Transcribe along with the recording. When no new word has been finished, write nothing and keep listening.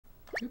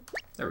Oop,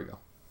 there we go.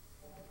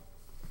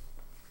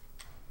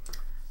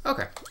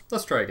 Okay,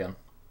 let's try again.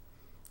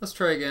 Let's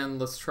try again.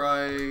 Let's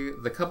try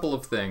the couple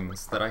of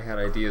things that I had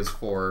ideas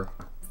for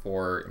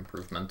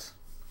improvement.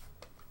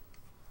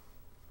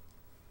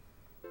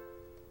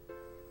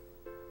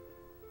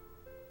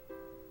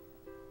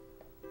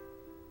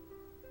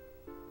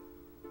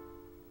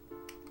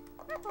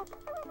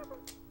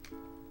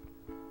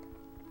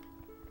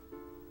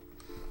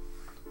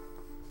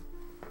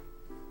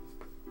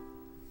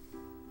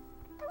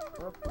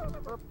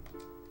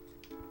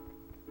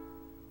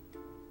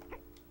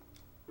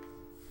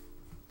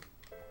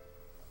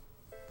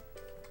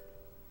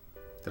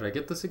 Did I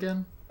get this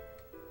again?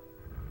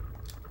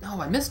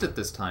 No, I missed it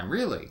this time,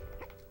 really?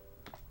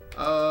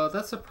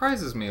 That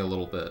surprises me a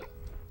little bit.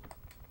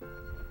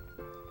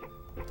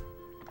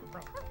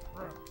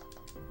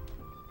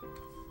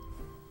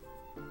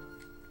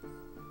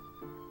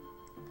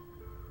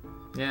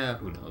 Yeah,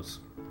 who knows?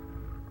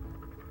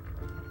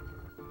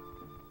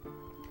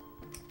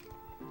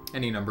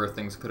 Any number of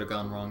things could have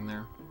gone wrong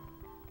there.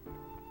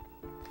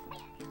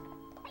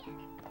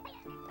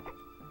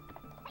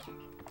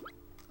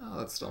 Oh,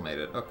 that still made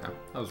it. Okay,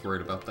 I was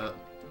worried about that.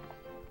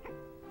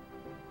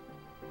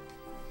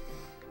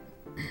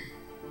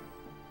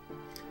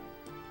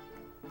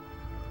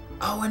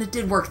 Oh, and it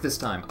did work this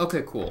time.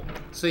 Okay, cool.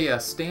 So yeah,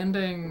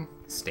 standing,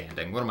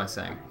 what am I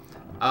saying?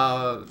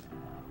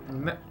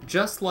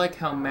 Just like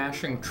how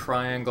mashing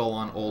triangle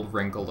on Old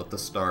Wrinkle at the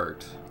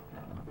start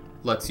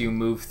lets you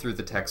move through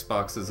the text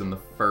boxes in the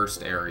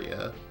first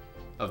area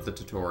of the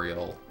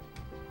tutorial,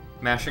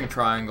 mashing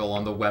triangle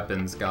on the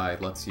weapons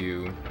guide lets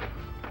you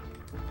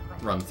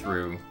run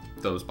through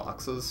those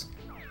boxes.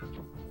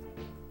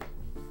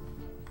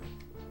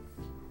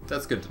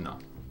 That's good to know.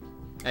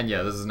 And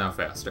yeah, this is now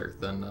faster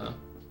than,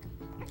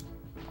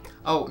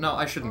 Oh, no,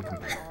 I shouldn't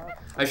compare.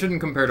 I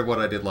shouldn't compare to what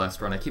I did last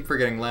run. I keep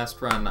forgetting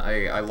last run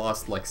I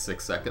lost like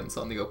 6 seconds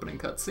on the opening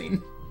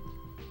cutscene.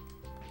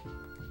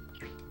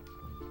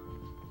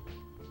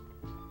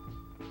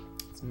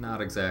 It's not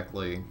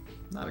exactly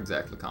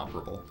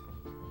comparable.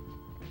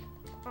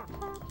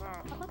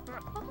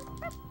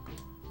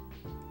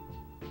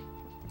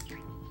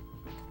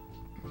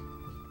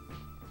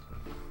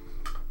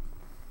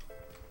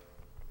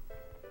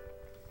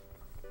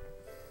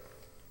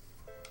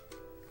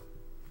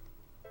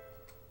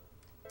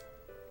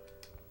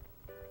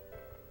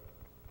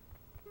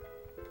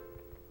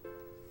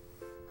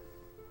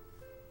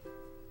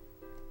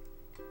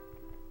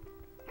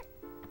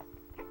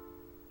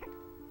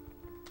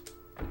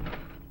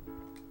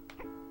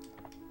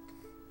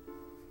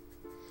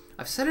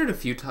 I've said it a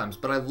few times,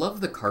 but I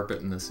love the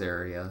carpet in this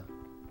area.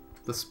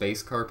 The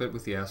space carpet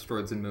with the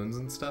asteroids and moons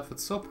and stuff.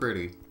 It's so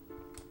pretty.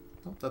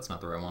 Oh, that's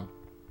not the right one.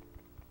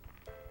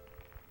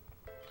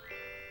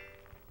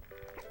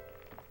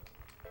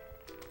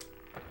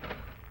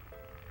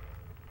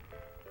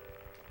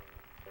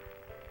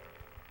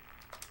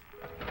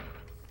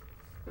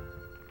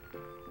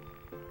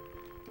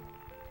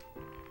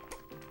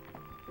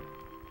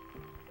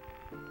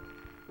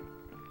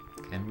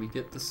 Can we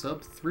get the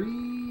sub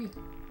 3?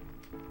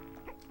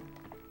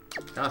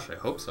 Gosh, I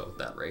hope so at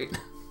that rate.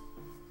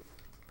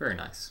 Very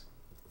nice.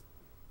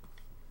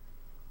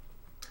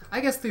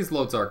 I guess these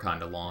loads are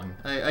kind of long.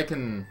 I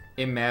can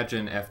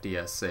imagine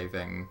FDS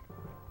saving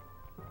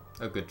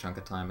a good chunk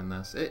of time in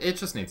this. It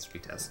just needs to be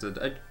tested.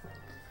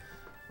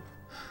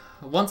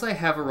 Once I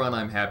have a run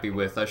I'm happy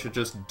with, I should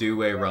just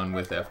do a run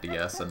with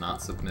FDS and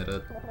not submit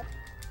it.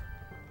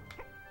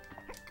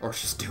 Or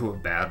just do a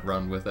bad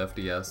run with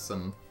FDS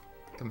and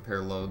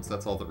compare loads.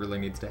 That's all that really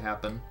needs to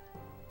happen.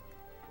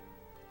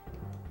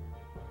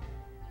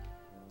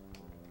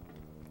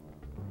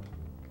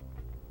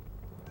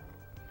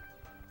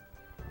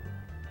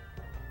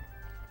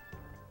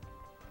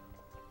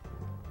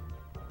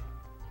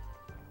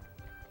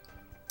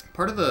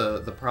 Part of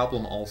the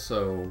problem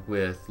also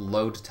with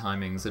load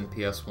timings in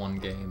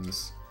PS1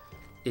 games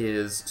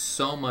is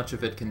so much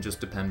of it can just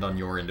depend on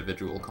your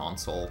individual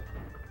console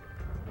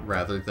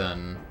rather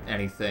than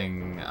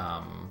anything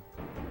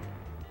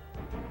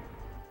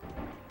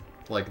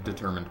like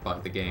determined by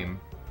the game,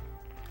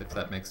 if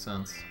that makes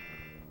sense.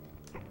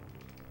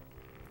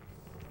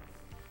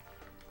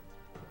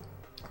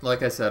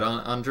 Like I said,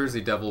 on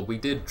Jersey Devil, we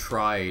did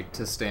try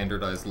to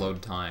standardize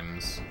load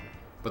times,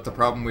 but the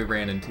problem we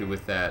ran into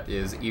with that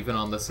is even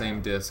on the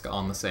same disc,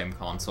 on the same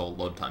console,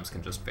 load times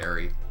can just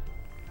vary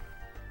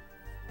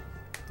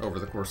over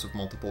the course of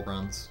multiple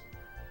runs.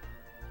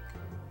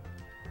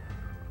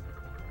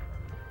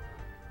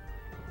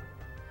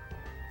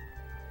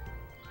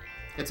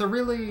 It's a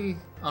really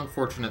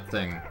unfortunate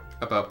thing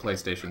about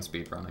PlayStation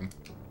speedrunning.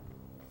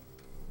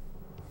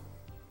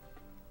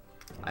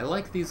 I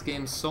like these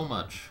games so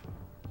much,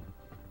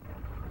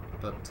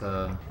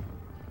 but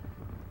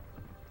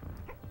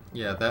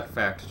yeah, that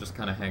fact just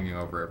kind of hanging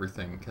over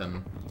everything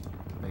can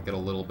make it a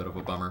little bit of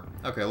a bummer.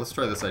 Okay, let's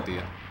try this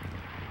idea.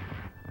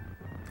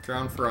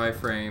 Drown for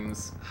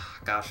iframes.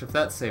 Gosh, if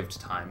that saved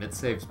time, it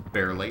saves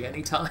barely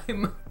any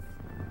time.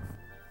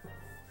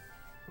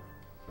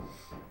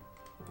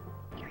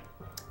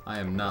 I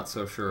am not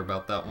so sure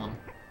about that one.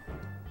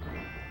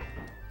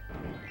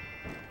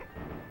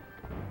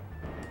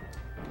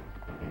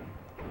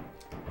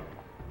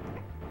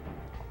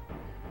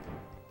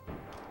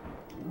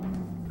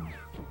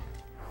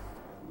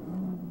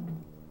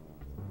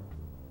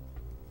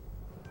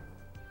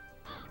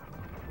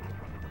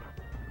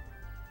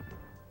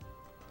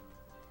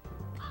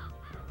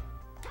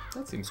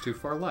 That seems too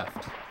far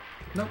left.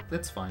 Nope,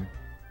 it's fine.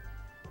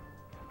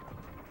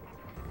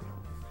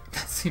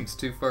 That seems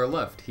too far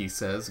left, he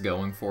says,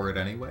 going for it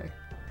anyway.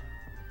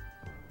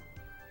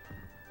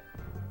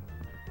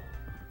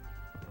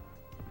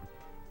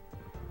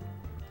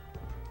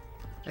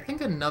 I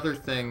think another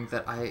thing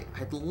that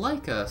I'd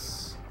like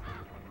us...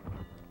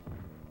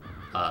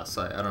 I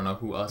don't know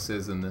who us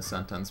is in this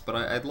sentence, but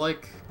I'd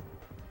like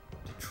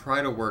to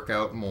try to work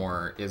out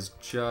more is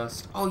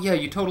just... Oh yeah,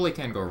 you totally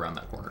can go around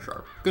that corner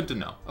sharp. Good to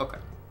know. Okay.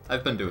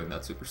 I've been doing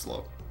that super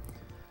slow.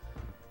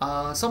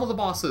 Some of the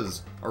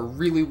bosses are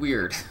really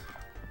weird.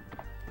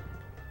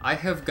 I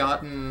have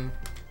gotten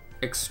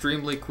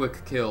extremely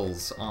quick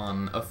kills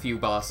on a few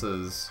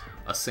bosses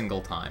a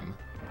single time,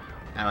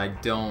 and I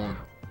don't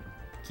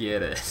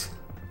get it.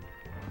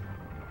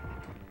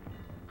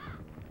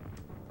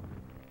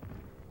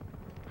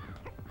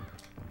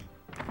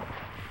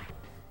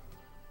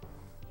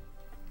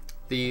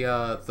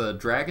 The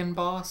dragon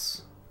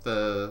boss,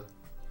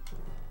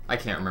 I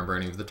can't remember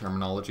any of the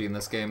terminology in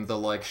this game, the,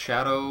 like,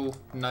 Shadow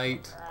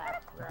Knight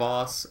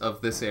boss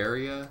of this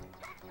area,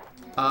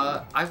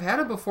 I've had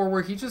it before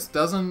where he just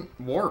doesn't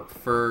warp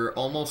for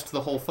almost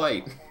the whole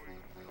fight.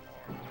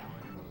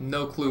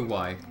 No clue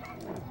why.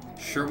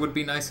 Sure would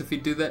be nice if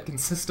he'd do that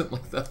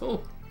consistently,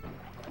 though.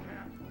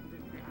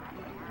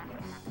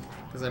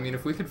 Because, I mean,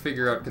 if we could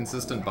figure out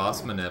consistent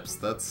boss manips,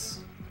 that's...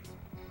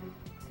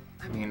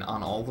 I mean,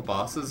 on all the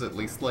bosses, at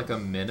least like a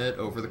minute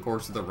over the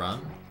course of the run.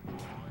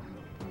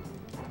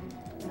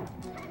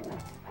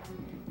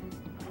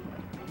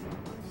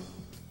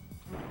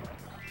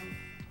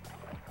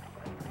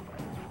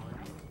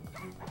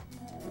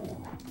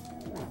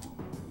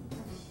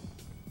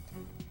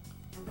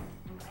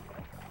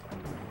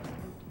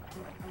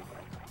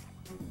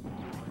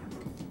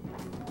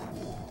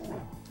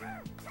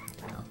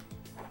 Yeah.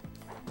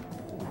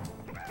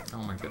 Oh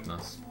my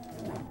goodness.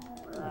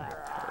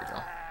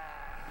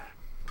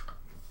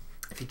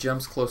 If he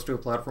jumps close to a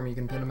platform, you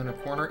can pin him in a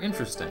corner.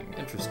 Interesting,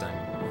 interesting.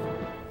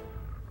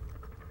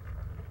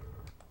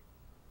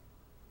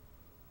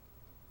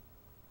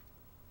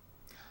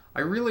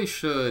 I really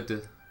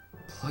should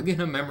plug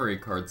in a memory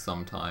card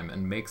sometime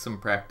and make some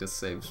practice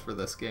saves for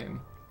this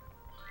game.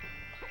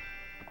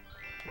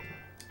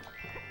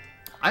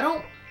 I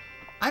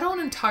don't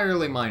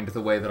entirely mind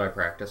the way that I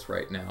practice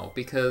right now,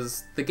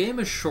 because the game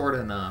is short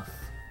enough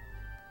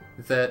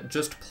that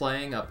just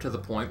playing up to the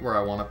point where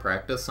I want to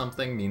practice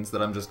something means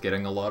that I'm just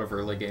getting a lot of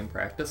early game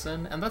practice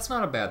in, and that's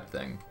not a bad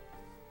thing.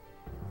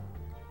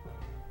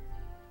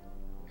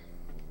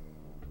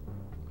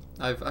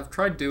 I've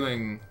tried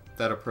doing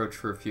that approach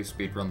for a few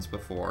speedruns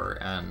before,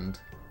 and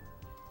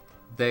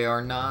they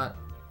are not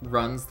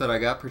runs that I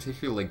got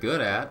particularly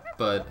good at,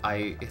 but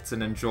it's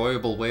an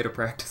enjoyable way to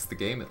practice the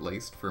game, at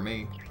least, for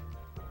me.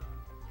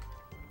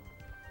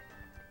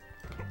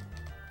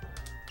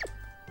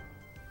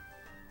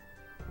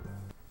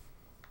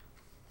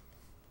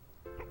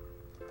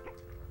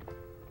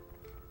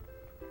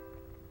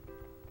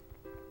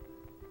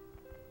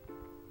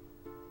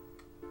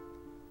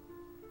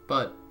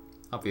 But,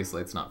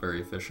 obviously it's not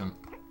very efficient.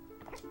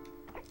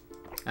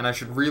 And I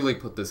should really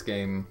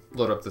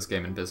load up this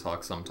game in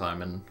BizHawk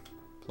sometime and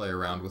play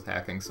around with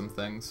hacking some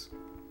things.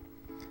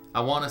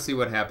 I want to see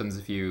what happens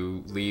if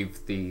you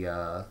leave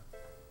the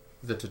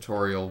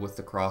tutorial with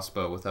the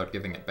crossbow without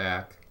giving it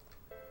back.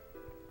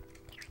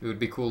 It would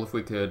be cool if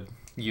we could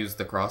use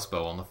the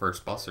crossbow on the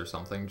first boss or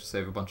something, just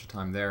save a bunch of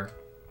time there.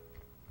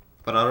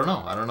 But I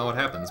don't know what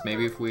happens.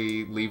 Maybe if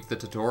we leave the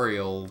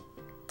tutorial,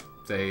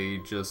 they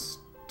just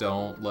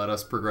don't let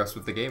us progress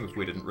with the game if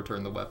we didn't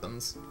return the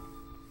weapons.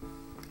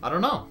 I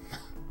don't know.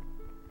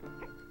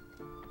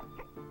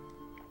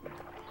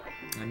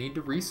 I need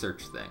to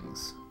research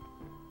things.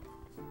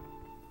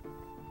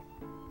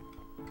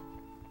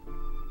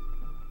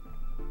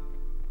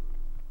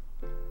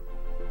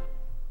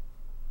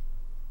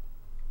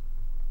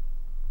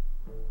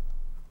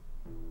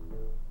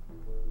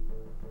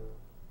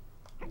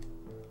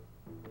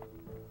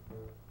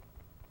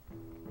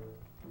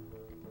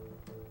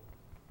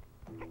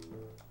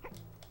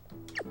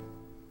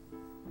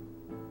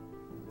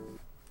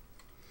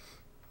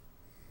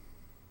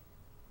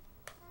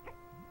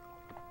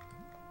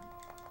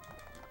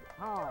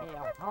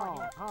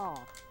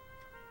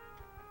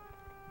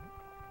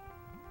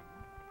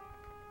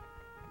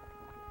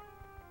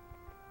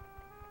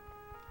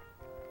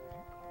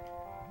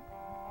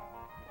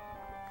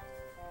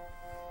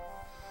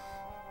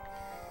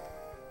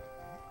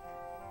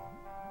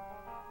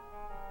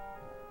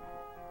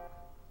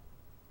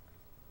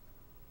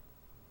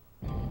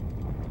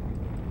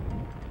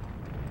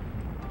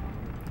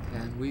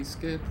 Can we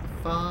skip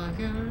the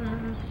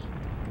fire?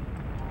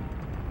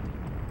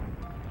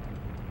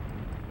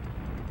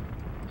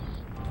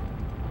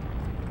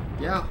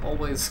 Yeah,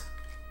 always.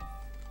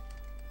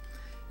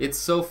 It's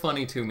so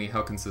funny to me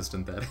how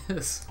consistent that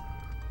is.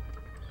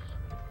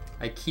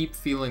 I keep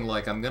feeling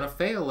like I'm gonna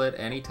fail it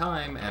any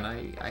time, and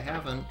I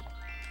haven't.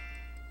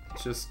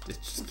 It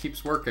just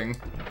keeps working.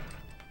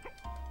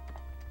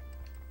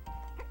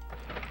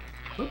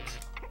 Oops.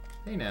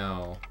 Hey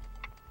now.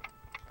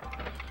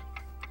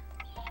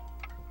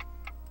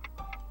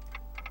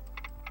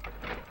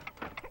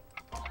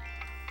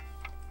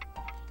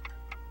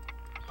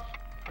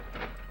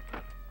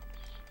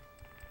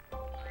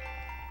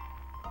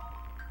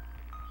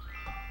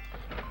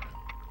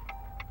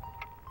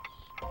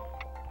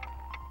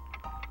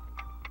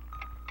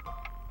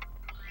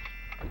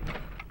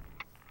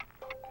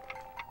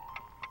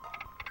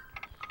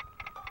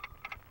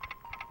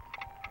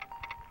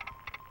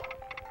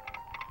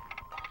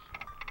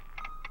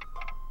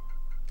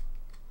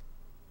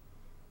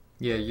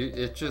 Yeah,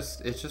 it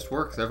just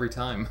works every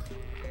time.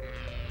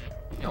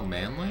 Yo,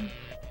 Manly.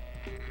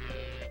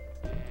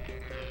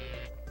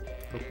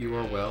 Hope you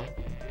are well.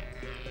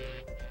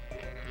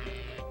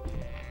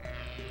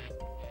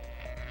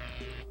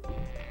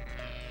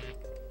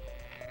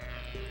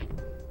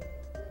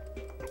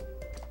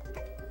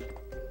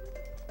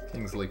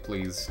 Kingsley,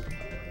 please.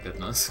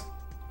 Goodness.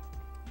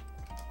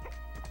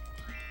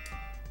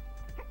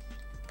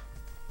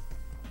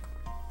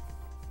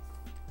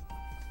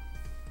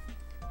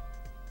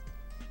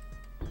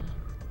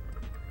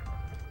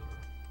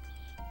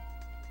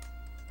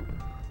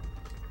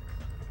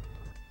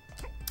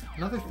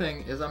 Another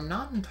thing is I'm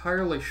not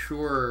entirely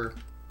sure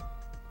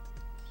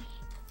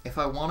if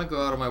I want to go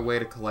out of my way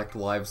to collect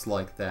lives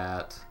like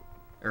that,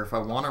 or if I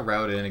want to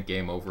route in a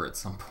game over at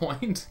some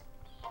point.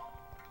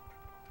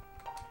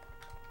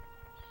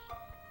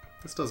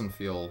 This doesn't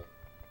feel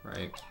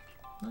right.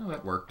 Oh,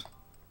 it worked.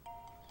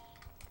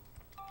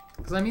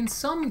 Because, I mean,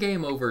 some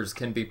game overs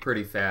can be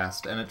pretty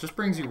fast, and it just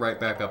brings you right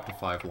back up to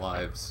 5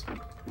 lives.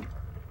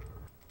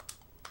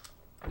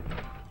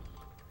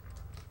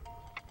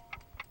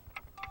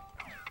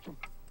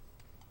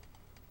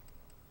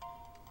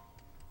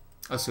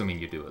 Assuming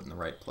you do it in the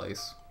right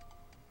place.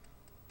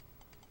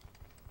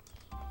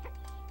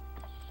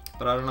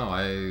 But I don't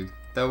know,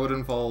 that would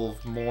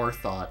involve more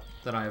thought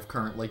than I have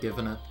currently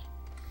given it.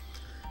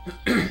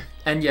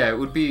 And yeah, it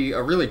would be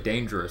a really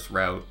dangerous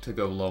route to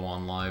go low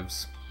on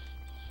lives.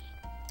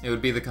 It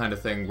would be the kind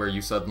of thing where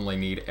you suddenly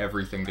need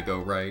everything to go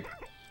right.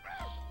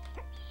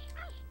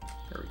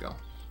 There we go.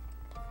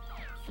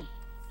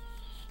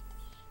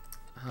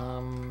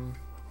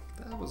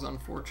 That was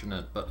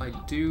unfortunate, but I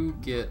do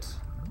get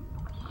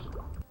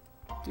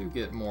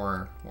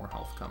more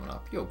health coming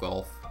up. Yo,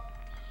 Golf.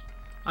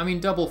 I mean,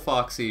 double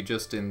Foxy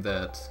just in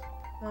that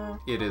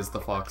it is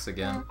the fox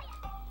again.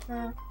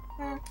 How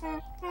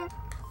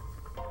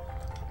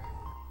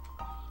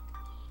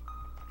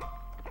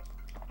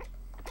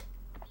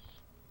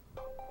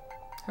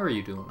are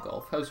you doing,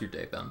 Golf? How's your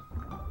day been?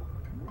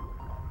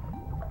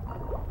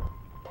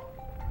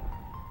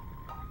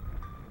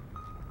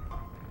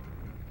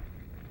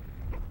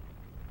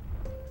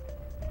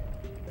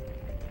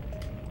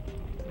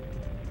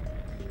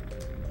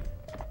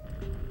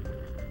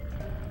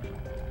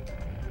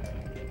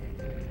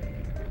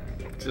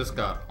 Just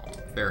got home.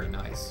 Very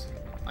nice.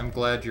 I'm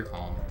glad you're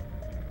home.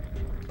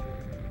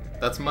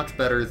 That's much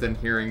better than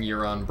hearing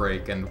you're on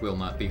break and will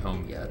not be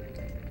home yet.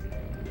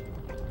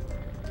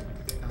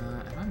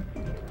 And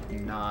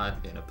I'm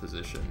not in a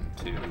position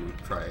to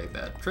try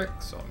that trick,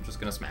 so I'm just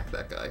gonna smack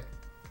that guy.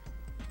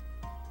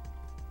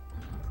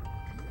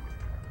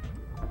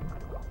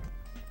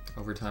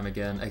 Overtime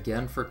again.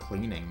 Again for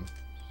cleaning.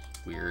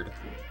 Weird.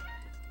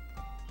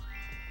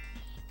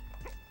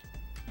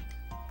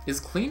 Is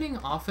cleaning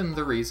often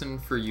the reason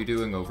for you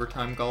doing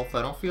overtime, Golf?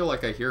 I don't feel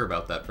like I hear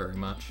about that very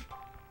much.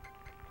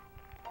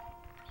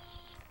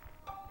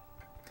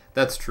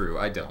 That's true,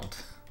 I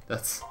don't.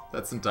 That's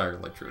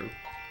entirely true.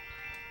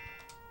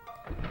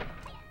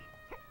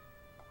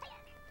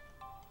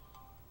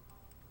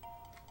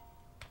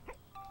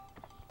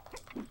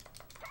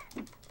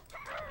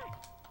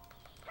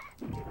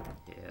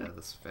 Yeah,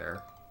 that's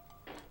fair.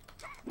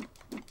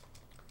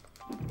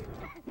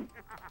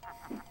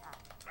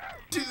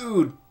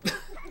 Dude!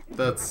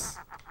 That's...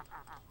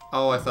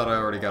 Oh, I thought I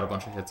already got a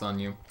bunch of hits on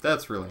you.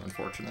 That's really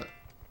unfortunate.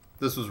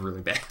 This was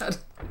really bad.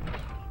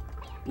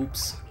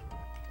 Oops.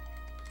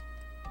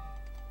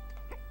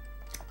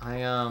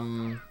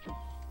 I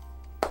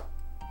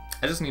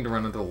just need to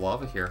run into the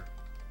lava here.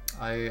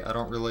 I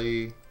don't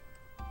really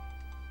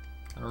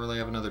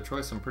have another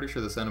choice. I'm pretty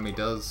sure this enemy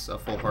does a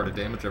full heart of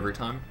damage every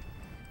time.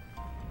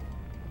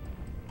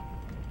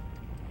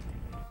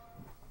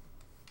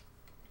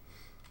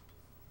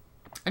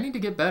 I need to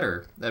get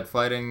better at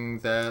fighting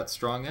that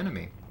strong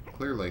enemy,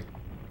 clearly.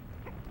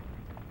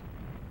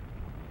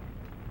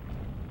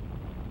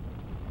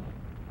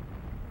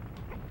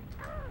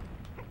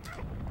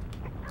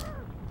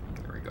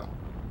 There we go.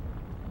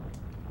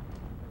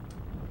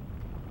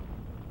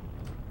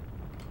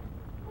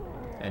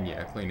 And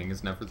yeah, cleaning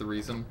is never the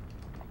reason.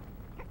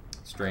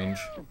 Strange.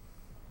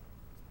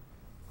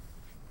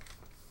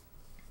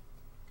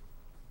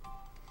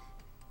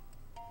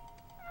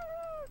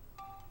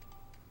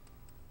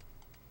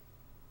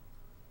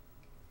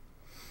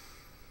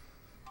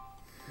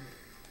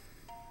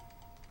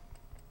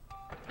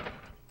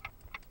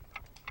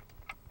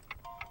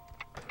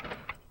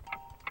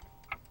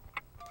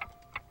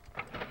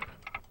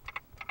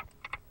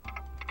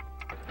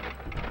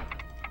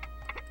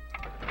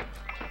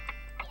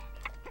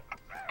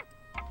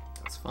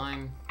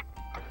 fine.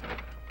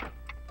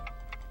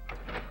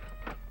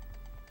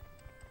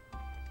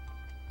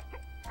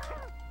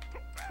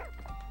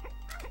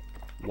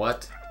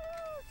 What?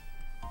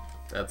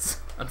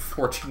 That's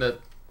unfortunate.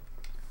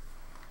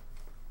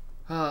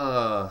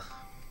 There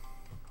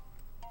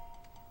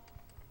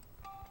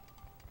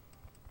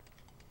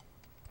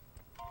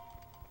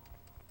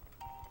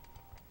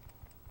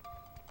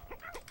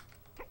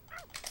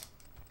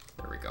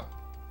we go.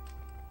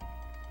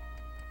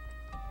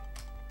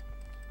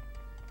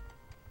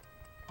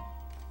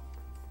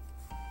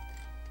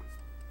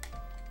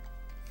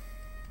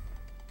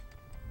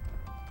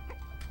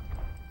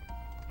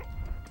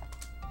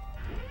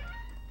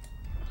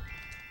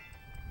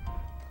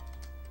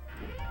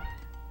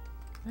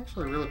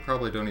 Actually, I really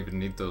probably don't even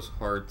need those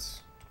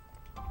hearts.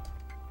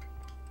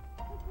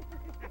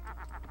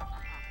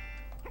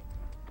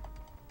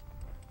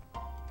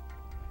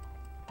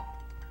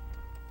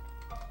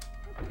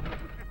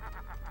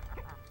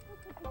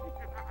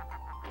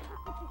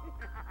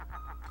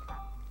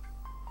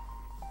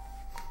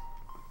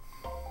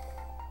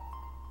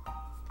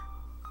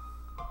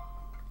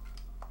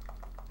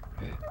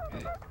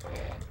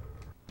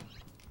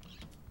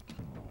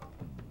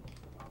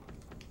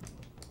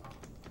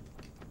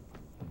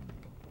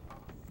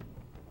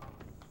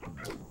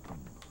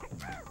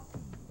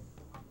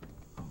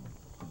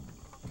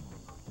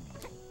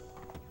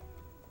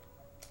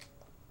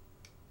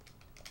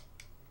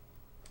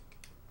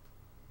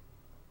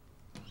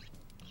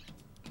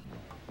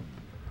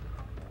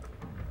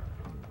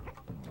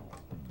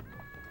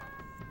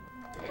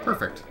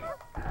 Perfect.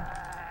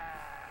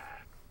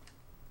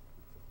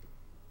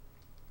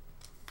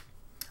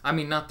 I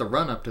mean, not the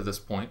run up to this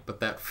point, but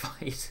that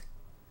fight.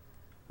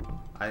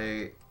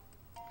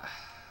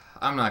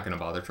 I'm not gonna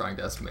bother trying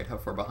to estimate how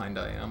far behind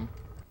I am.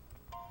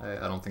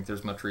 I don't think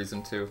there's much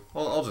reason to.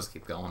 I'll just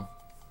keep going.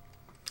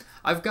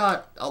 I've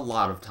got a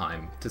lot of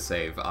time to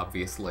save,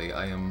 obviously.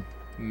 I am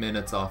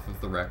minutes off of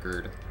the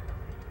record.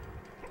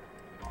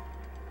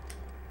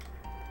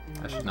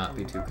 I should not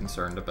be too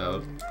concerned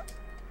about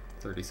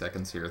 30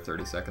 seconds here,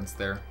 30 seconds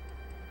there.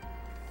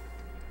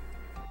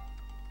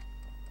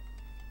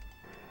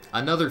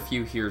 Another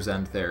few here's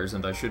and there's,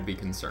 and I should be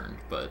concerned,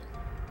 but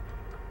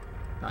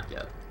not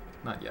yet.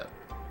 Not yet.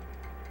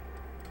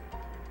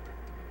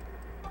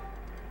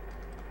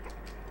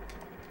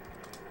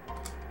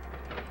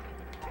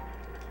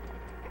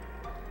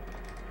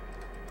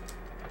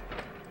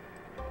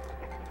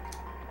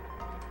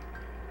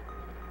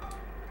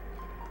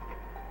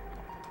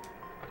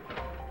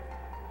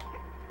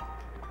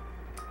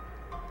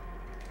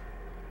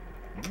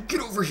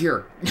 Get over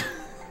here!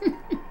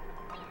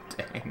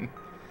 Dang.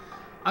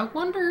 I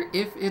wonder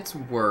if it's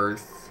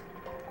worth...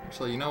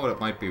 Actually, you know what it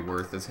might be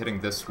worth is hitting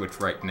this switch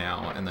right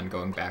now and then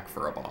going back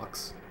for a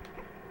box.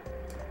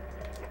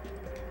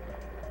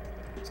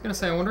 I was gonna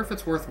say, I wonder if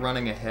it's worth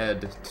running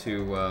ahead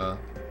to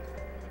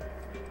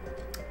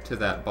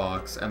that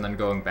box and then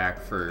going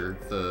back for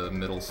the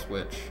middle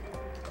switch.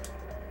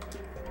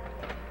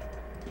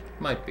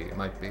 Might be,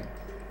 might be.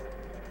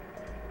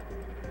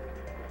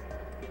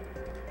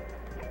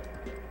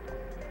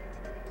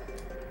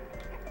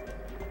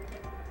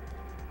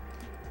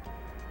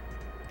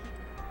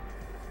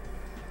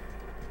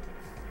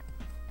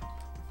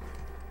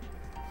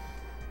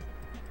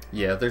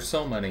 Yeah, there's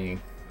so many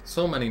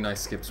nice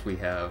skips we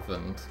have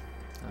and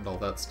all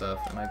that stuff,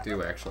 and I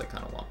do actually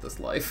kind of want this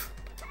life.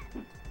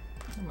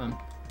 Come on.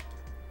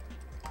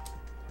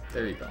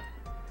 There you go.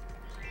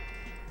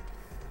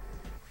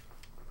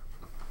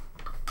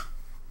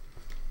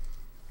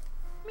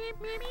 Meep,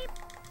 meep, meep.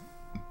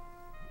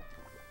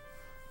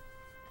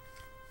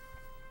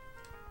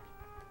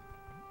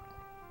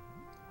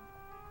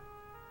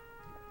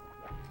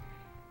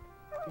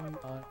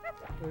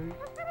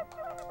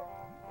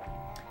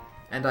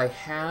 And I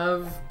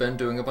have been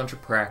doing a bunch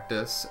of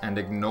practice and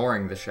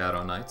ignoring the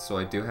Shadow Knights, so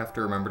I do have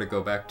to remember to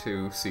go back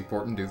to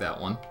Seaport and do that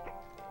one.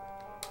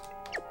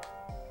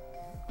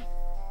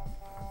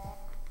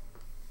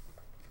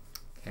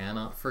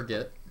 Cannot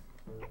forget.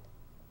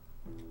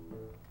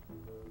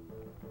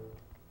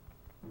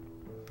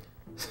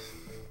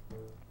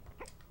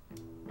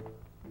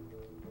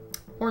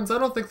 Horns, I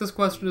don't think this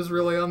question is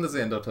really on the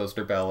Zando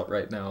Toaster ballot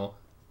right now.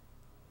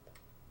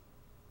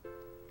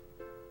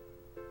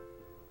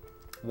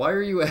 Why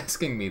are you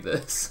asking me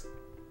this?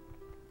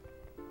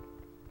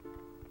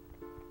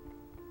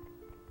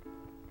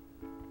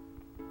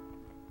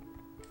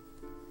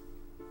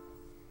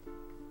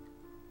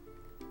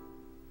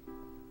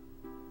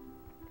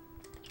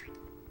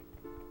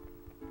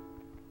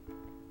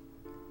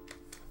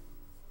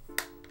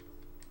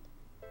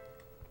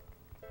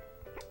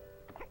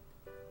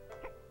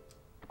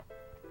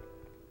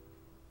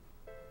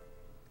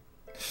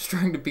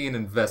 Trying to be an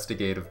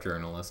investigative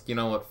journalist. You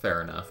know what?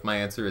 Fair enough. My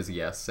answer is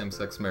yes.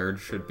 Same-sex marriage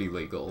should be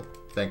legal.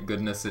 Thank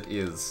goodness it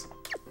is.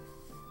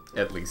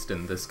 At least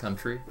in this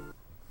country.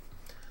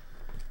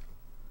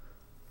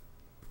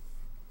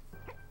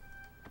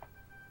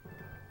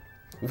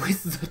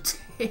 With the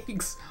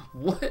takes?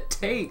 What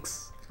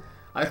takes?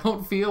 I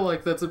don't feel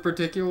like that's a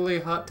particularly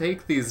hot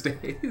take these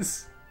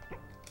days.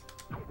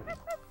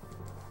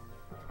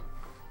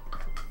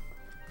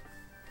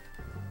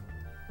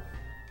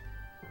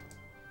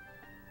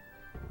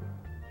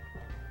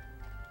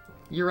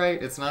 You're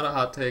right, it's not a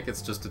hot take,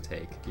 it's just a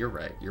take. You're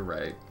right, you're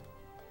right.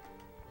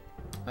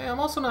 I'm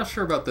also not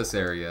sure about this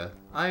area.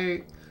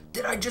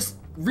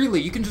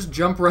 Really, you can just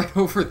jump right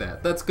over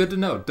that. That's good to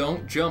know.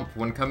 Don't jump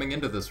when coming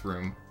into this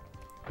room.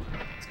 I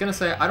was gonna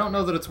say, I don't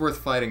know that it's worth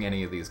fighting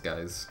any of these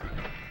guys.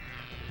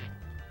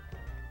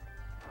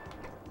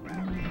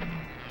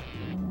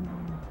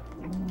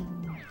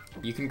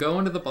 You can go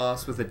into the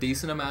boss with a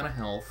decent amount of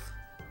health.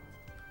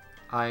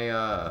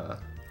 I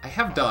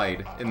have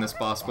died in this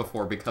boss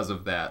before because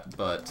of that,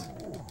 but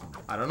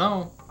I don't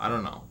know. I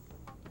don't know.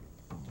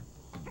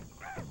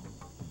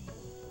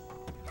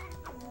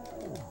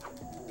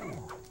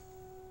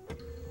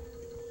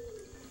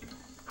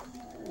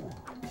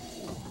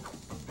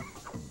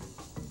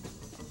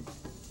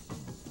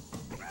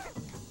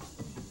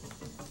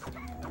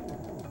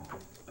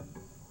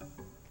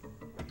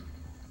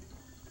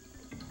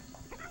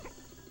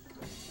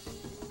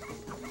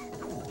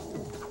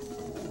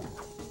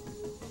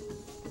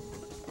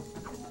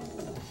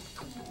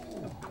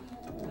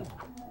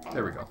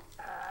 There we go.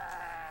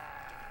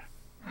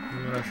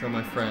 I'm gonna show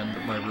my friend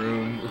my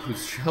room,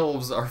 whose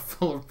shelves are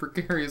full of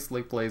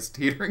precariously placed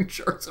teetering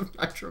shards of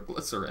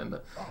nitroglycerin.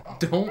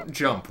 Don't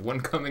jump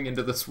when coming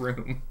into this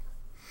room.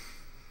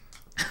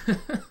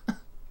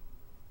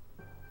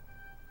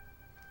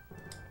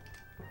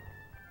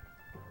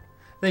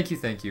 Thank you,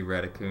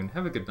 Radicoon.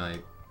 Have a good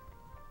night.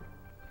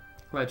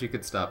 Glad you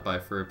could stop by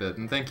for a bit,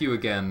 and thank you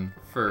again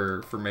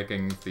for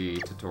making the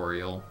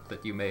tutorial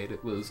that you made.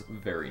 It was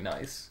very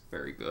nice,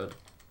 very good.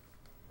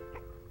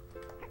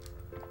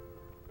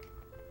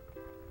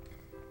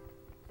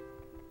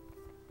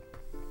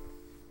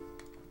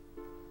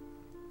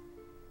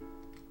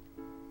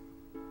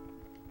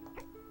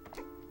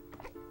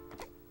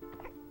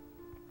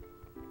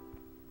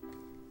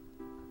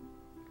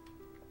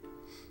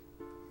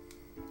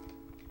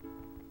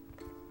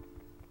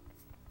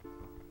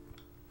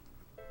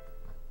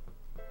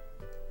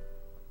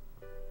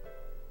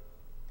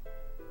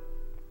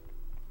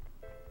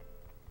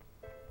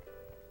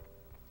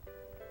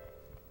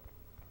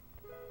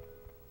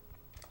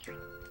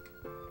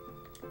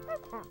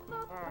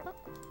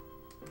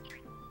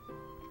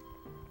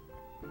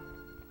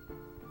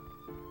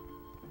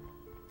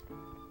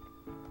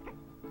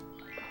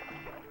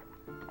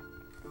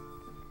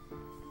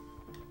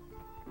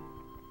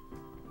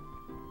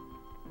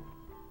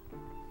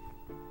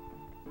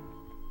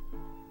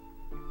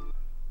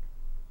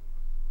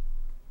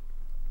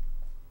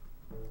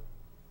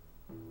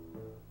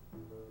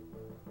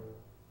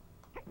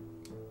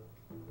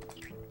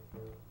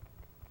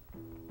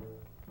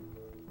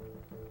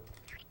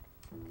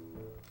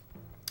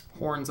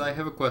 Horns, I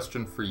have a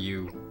question for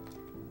you.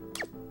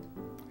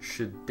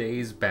 Should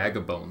Day's Bag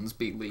of Bones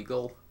be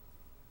legal?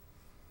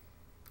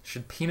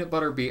 Should peanut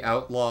butter be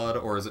outlawed,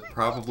 or is it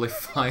probably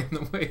fine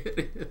the way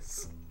it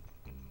is?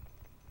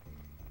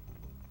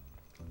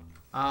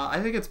 I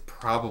think it's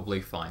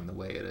probably fine the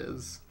way it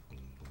is.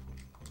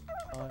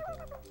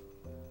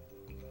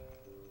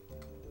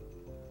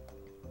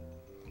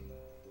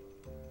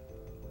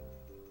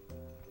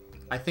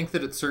 I think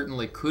that it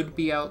certainly could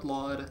be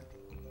outlawed.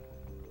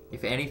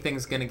 If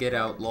anything's gonna get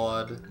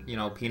outlawed, you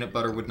know, peanut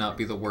butter would not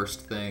be the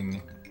worst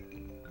thing.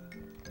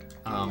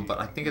 But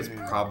I think it's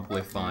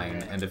probably fine,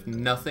 and if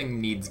nothing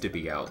needs to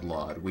be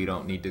outlawed, we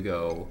don't need to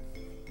go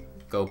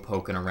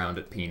poking around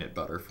at peanut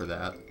butter for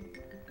that.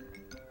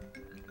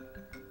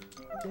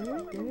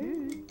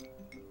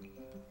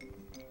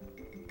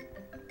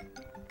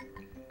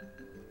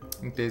 I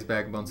think Day's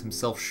Bag of Bones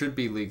himself should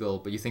be legal,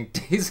 but you think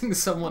tasing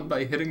someone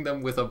by hitting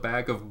them with a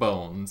bag of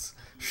bones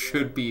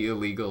should be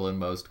illegal in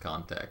most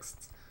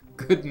contexts.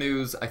 Good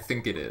news, I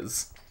think it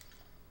is.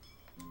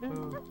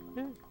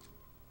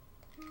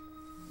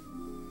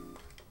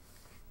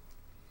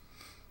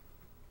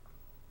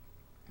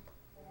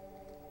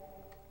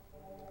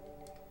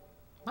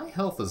 My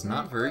health is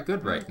not very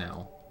good right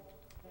now.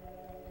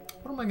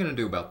 What am I gonna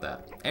do about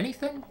that?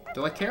 Anything?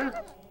 Do I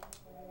care?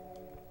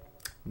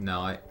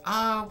 No,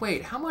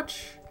 wait, how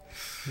much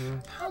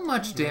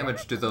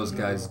damage do those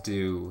guys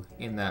do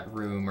in that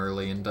room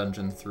early in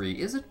Dungeon 3?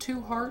 Is it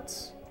 2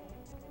 hearts?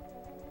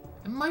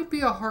 It might be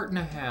 1.5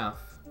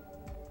 hearts.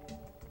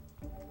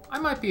 I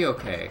might be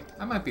okay.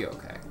 I might be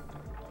okay.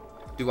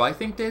 Do I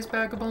think Day's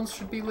Bag of Bones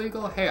should be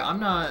legal? Hey, I'm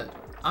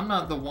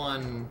not the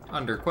one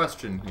under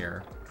question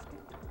here.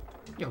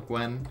 Yo,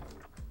 Gwen.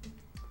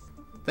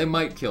 They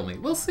might kill me.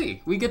 We'll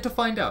see. We get to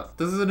find out.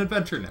 This is an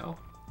adventure now.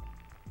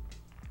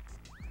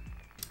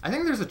 I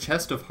think there's a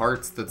chest of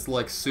hearts that's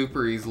like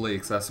super easily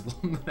accessible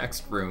in the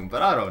next room,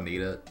 but I don't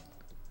need it.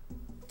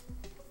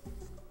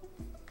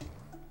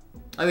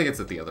 I think it's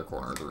at the other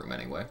corner of the room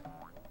anyway.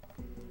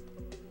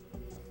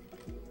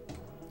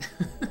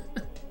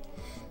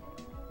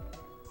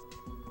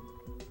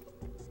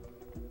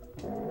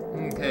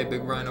 Okay,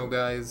 big rhino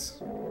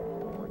guys.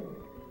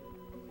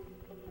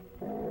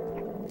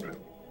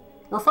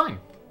 We're fine.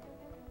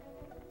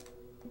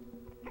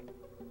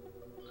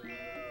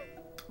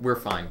 We're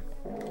fine.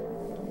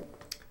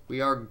 We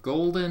are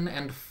golden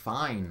and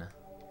fine.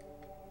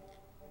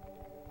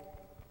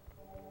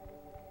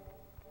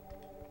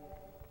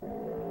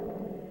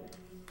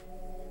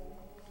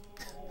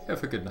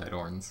 Have a good night,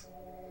 Horns.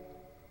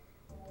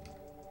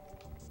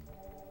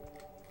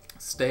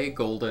 Stay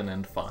golden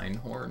and fine,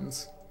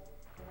 Horns.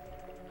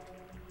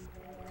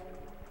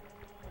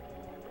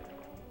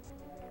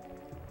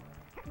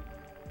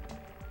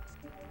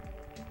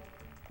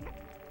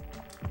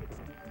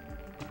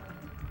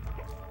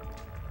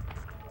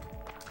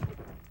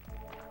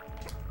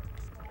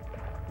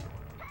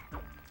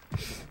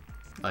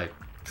 I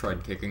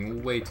tried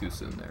kicking way too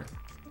soon there.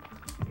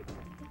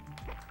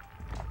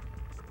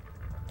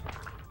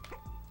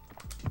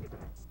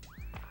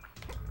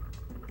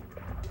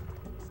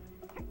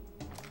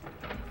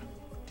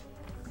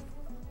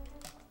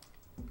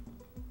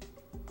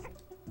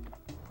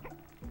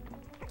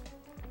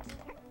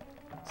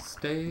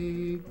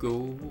 Stay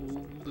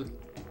gold,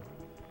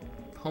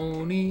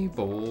 pony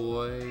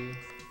boy.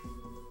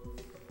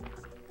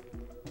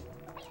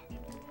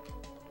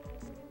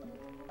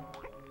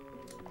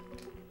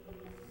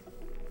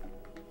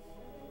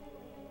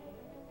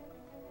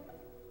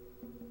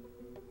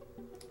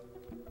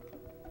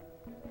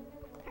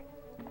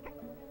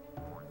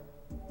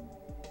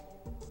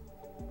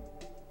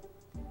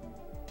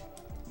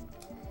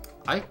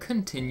 I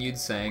continued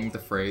saying the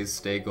phrase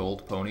 "Stay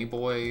Gold, Pony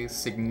Boy"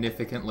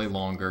 significantly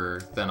longer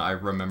than I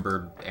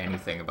remembered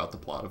anything about the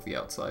plot of The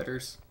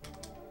Outsiders.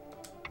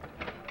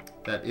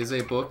 That is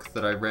a book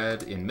that I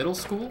read in middle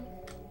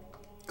school.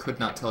 Could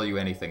not tell you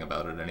anything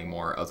about it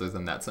anymore other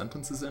than that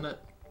sentence is in it.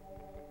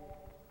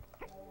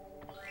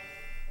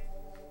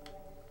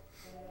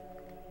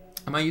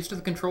 Am I used to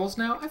the controls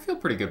now? I feel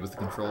pretty good with the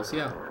controls,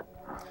 yeah.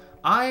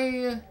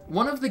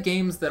 One of the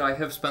games that I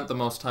have spent the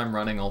most time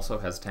running also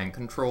has tank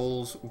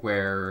controls,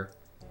 where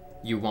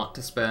you want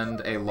to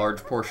spend a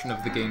large portion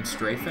of the game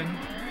strafing.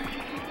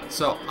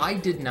 So I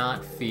did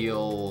not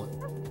feel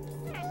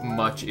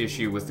much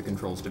issue with the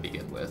controls to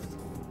begin with.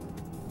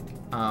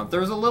 There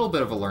was a little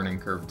bit of a learning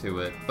curve to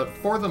it, but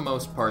for the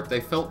most part,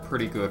 they felt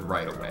pretty good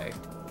right away.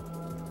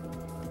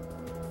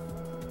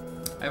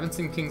 I haven't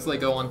seen Kingsley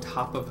go on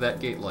top of that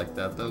gate like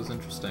that. That was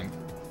interesting.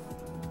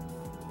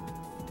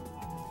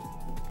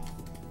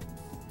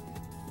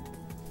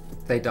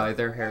 They dye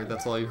their hair,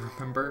 that's all you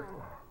remember?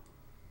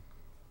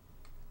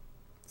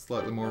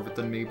 Slightly more of it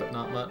than me, but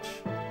not much.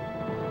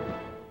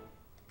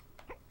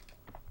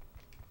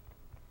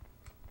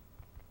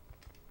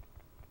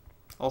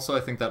 Also, I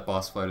think that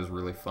boss fight is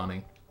really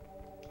funny.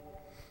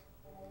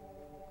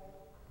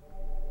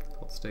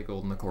 Called Stay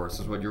Gold in the Chorus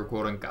is what you were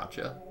quoting.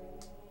 Gotcha.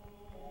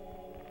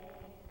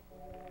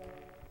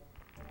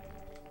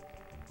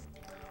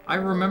 I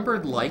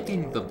remembered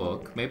liking the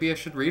book. Maybe I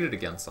should read it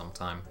again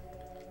sometime.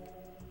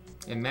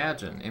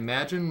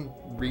 Imagine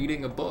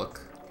reading a book.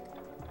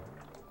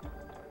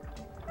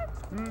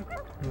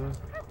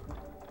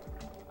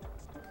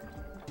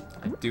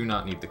 I do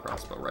not need the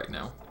crossbow right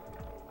now.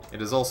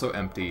 It is also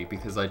empty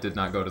because I did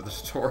not go to the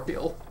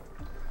tutorial.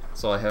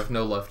 So I have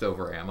no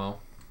leftover ammo.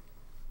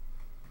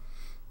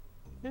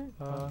 It's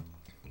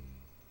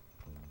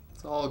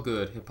all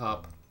good,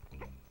 hip-hop.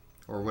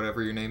 Or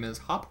whatever your name is.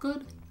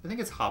 Hopgood? I think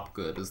it's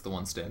Hopgood is the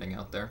one standing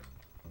out there.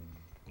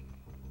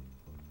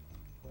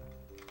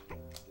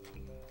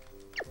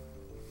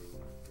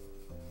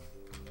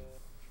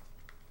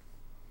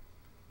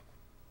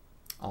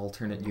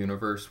 Alternate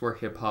universe where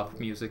hip-hop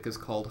music is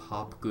called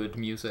Hopgood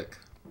music.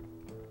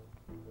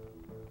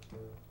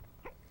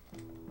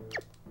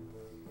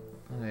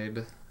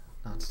 I'd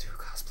not to do a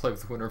cosplay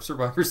of the winner of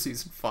Survivor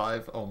Season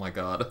 5. Oh my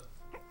god.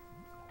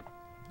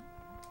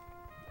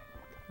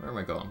 Where am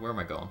I going? Where am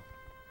I going?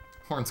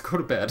 Horns, go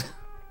to bed.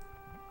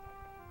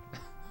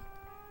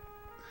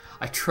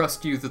 I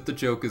trust you that the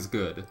joke is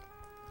good.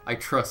 I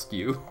trust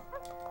you.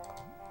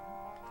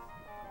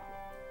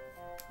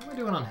 What am I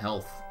doing on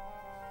health?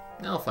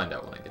 I'll find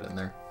out when I get in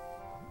there.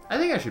 I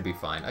think I should be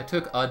fine. I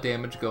took a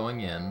damage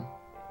going in.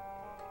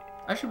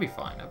 I should be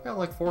fine. I've got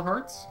like 4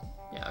 hearts?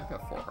 Yeah, I've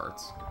got 4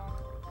 hearts.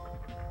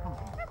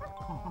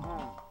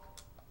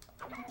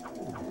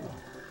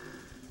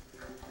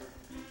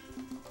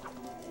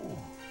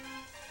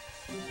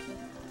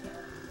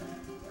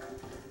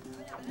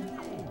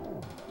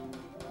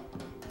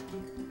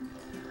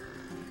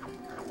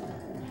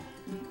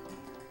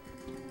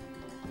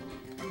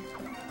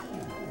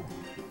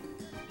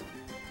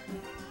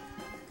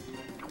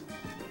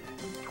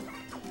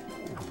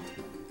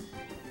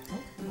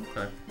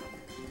 Okay.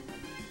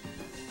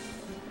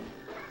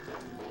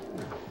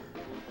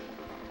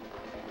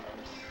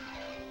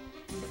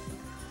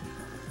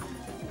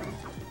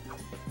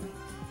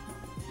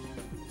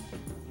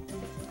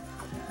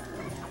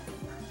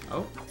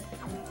 Oh?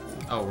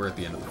 Oh, we're at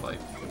the end of the fight.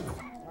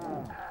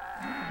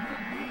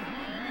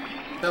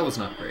 That was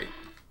not great.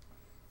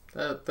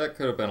 That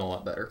could have been a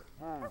lot better.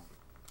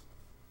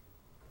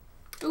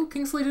 Oh,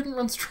 Kingsley didn't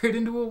run straight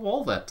into a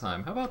wall that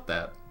time. How about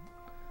that?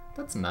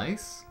 That's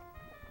nice.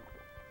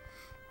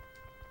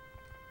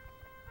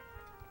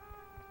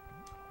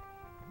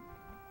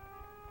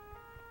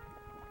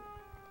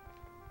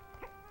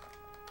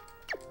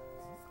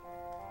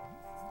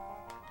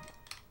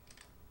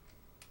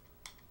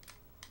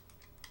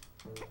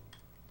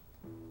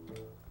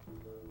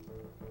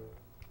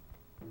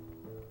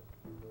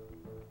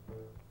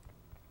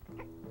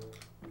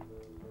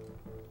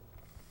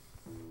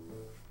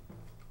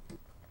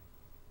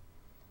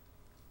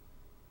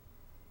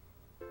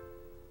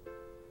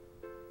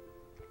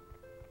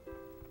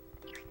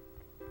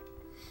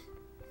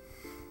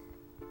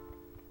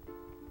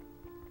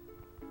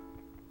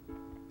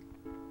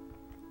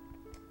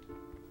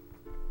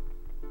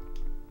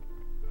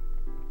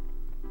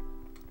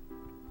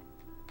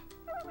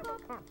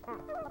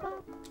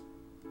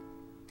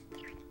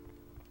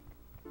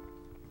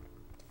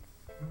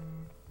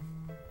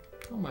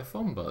 Oh, my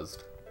phone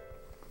buzzed.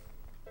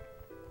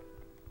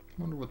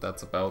 Wonder what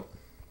that's about.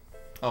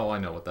 Oh, I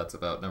know what that's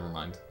about. Never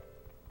mind.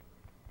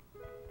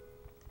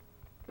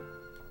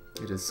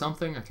 It is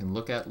something I can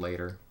look at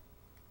later.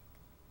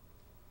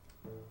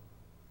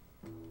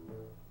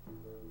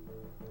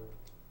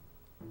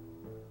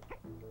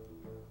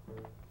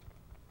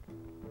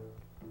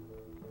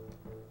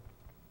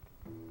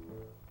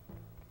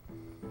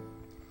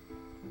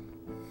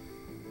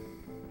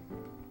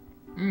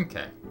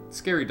 Okay,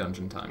 scary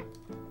dungeon time.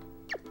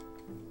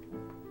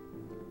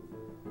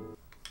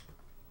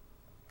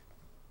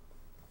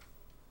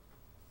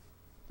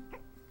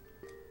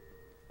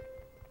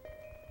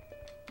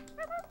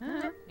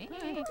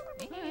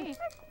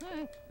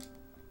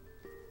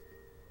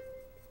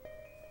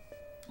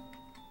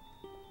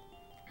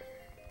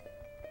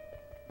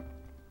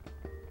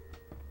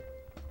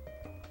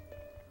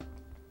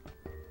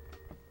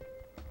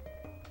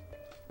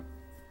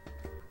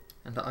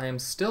 And I am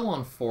still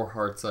on 4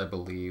 hearts, I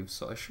believe,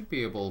 so I should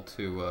be able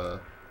to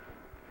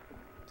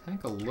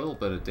tank a little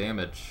bit of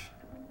damage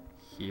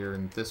here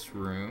in this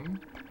room.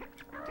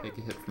 Take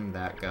a hit from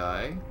that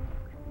guy.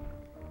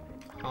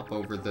 Hop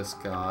over this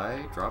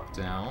guy, drop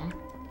down,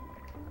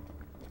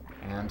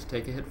 and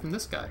take a hit from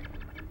this guy.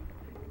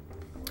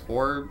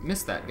 Or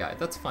miss that guy,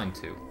 that's fine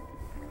too.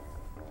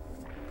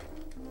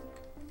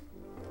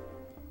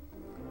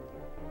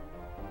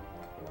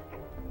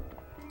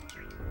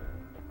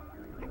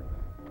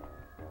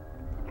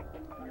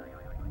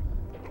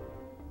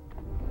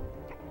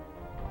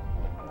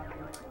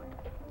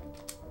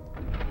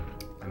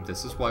 And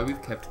this is why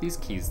we've kept these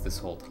keys this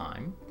whole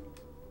time.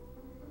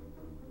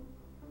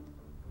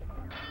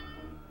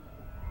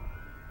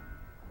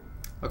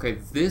 Okay,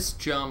 this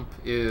jump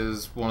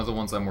is one of the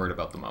ones I'm worried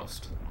about the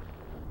most.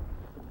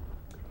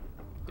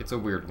 It's a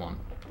weird one.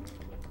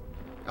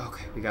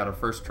 Okay, we got our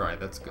first try,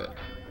 that's good.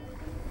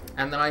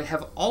 And then I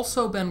have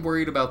also been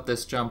worried about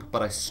this jump,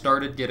 but I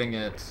started getting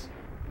it...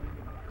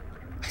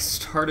 I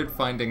started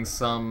finding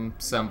some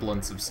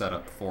semblance of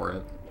setup for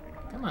it.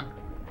 Come on.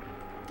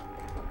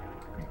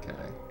 Okay.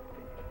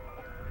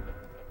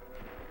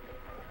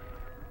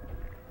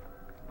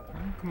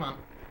 Oh, come on.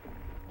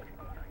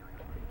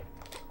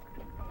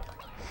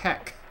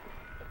 Heck.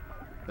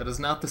 That is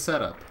not the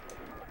setup.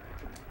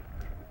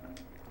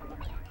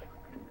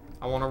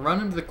 I want to run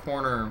into the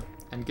corner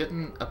and get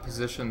in a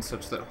position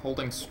such that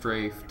holding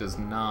strafe does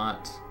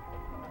not...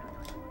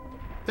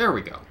 There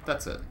we go.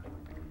 That's it.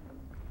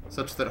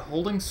 Such that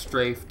holding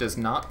strafe does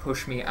not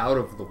push me out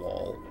of the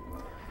wall.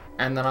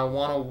 And then I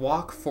want to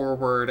walk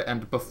forward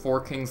and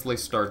before Kingsley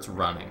starts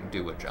running,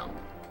 do a jump.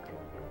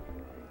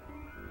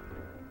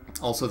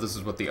 Also, this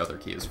is what the other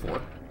key is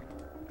for.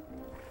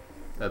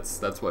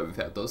 That's why we've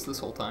had those this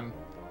whole time.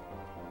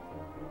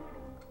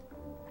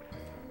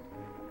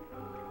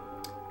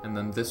 And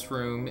then this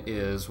room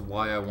is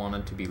why I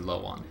wanted to be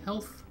low on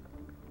health.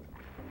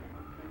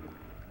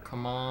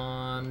 Come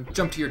on,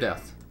 jump to your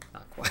death.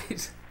 Not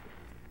quite.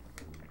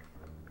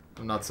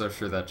 I'm not so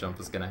sure that jump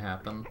is gonna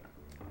happen.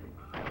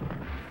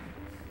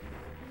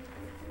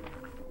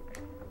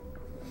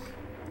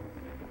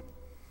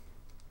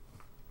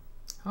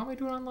 How am I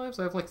doing on lives?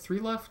 I have like 3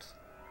 left?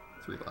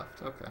 3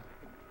 left, okay.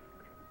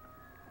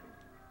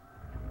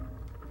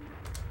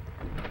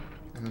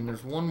 And then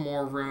there's one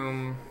more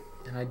room,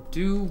 and I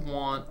do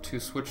want to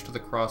switch to the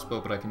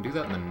crossbow, but I can do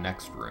that in the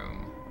next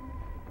room.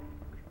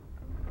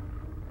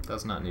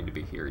 Does not need to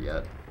be here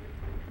yet.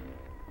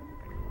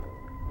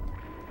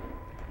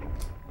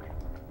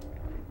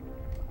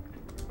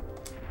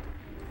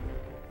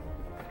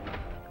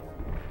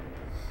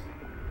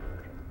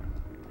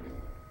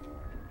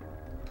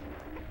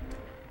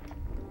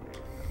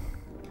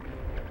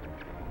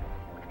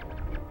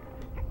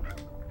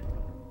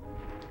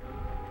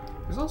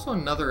 There's also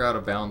another out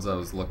of bounds I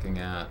was looking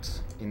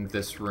at in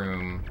this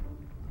room,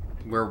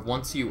 where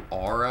once you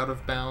are out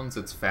of bounds,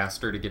 it's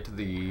faster to get to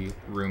the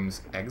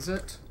room's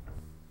exit,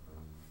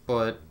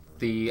 but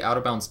the out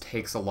of bounds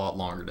takes a lot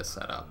longer to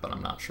set up, and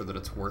I'm not sure that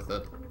it's worth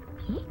it.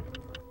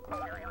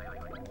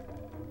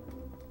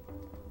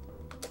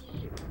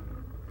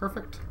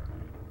 Perfect.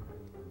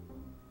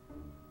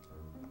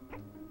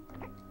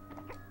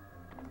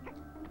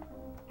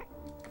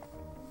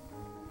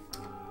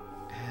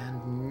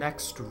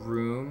 Next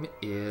room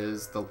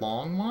is the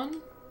long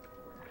one?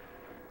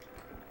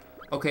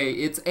 Okay,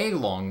 it's a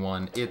long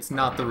one. It's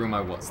not the room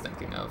I was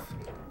thinking of.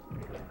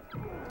 And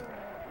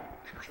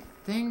I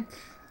think...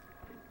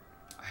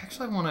 I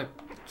actually want to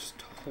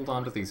just hold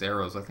on to these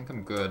arrows. I think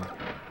I'm good.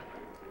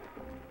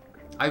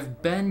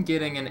 I've been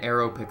getting an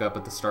arrow pickup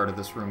at the start of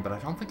this room, but I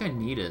don't think I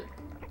need it.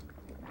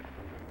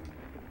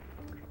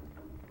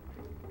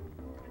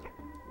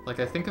 Like,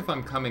 I think if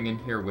I'm coming in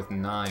here with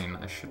 9,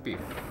 I should be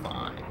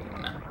fine.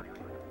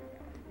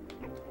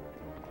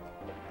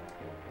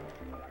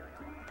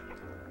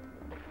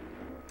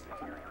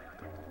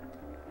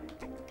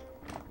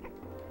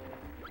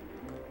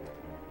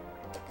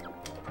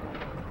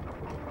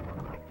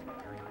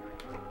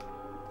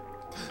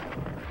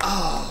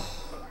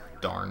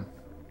 Darn.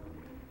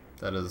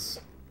 That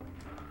is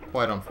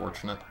quite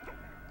unfortunate.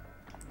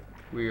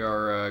 We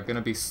are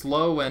gonna be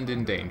slow and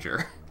in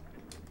danger.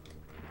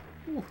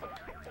 Ooh.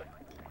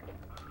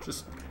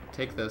 Just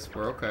take this.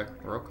 We're okay.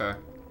 We're okay.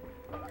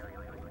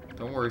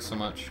 Don't worry so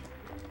much.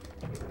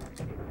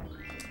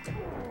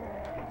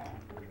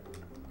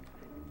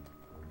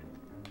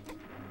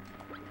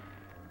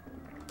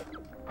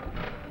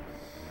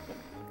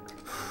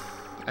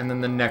 And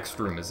then the next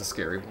room is a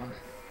scary one.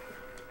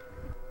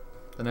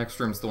 The next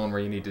room's the one where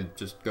you need to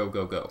just go,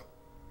 go, go.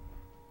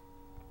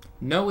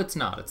 No, it's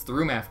not. It's the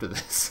room after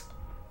this.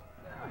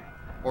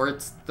 Or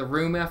it's the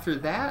room after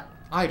that?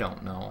 I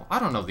don't know. I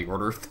don't know the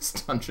order of this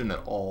dungeon at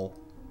all.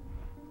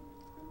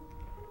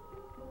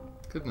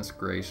 Goodness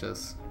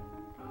gracious.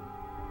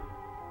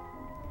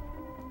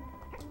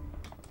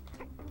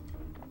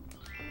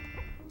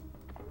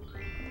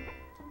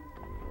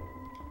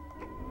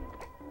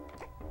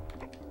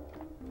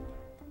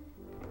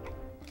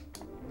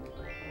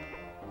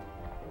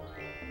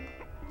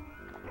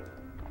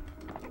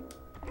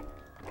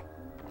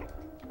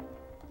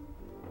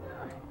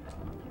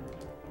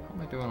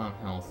 Doing on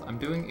health? I'm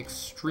doing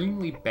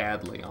extremely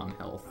badly on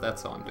health.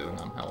 That's how I'm doing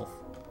on health.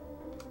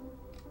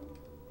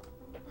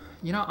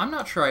 You know, I'm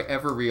not sure I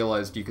ever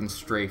realized you can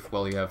strafe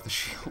while you have the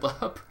shield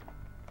up.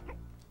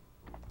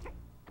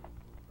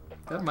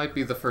 That might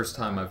be the first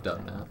time I've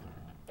done that.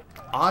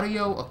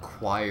 Audio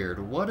acquired.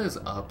 What is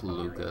up,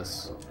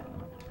 Lucas?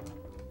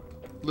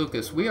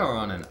 Lucas, we are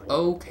on an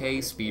okay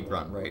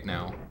speedrun right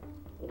now.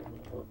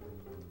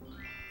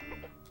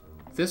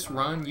 This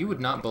run, you would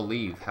not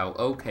believe how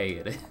okay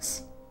it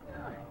is.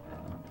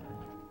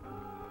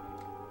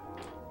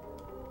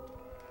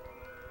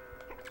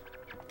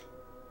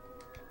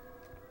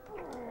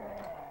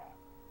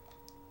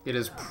 It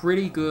is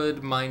pretty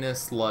good,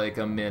 minus like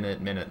a minute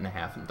and a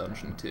half in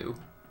Dungeon 2.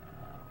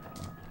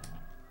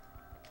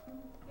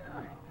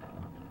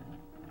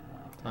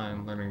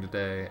 Time learning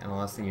today, and the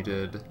last thing you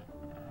did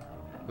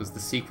was the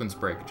sequence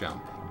break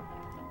jump.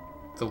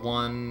 The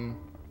one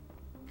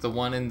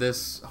in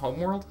this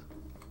homeworld?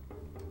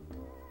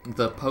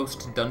 The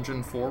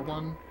post-Dungeon 4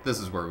 one? This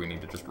is where we need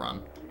to just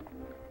run.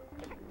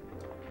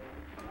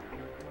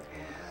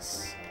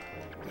 Yes.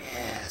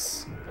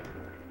 Yes.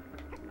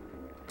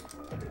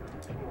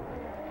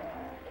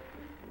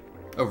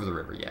 Over the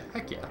river, yeah.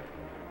 Heck yeah.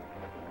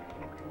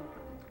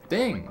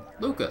 Ding!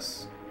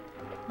 Lucas!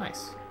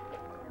 Nice.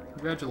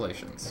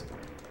 Congratulations.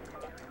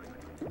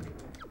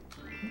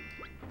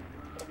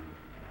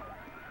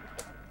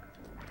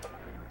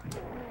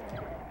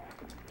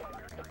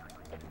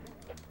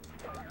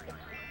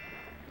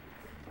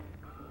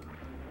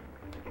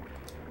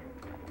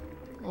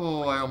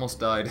 Oh, I almost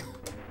died.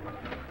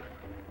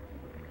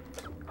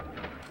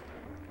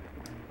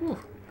 Whew.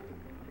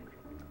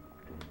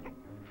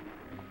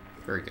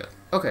 Very good.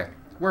 Okay,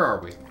 where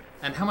are we?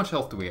 And how much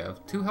health do we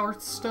have? 2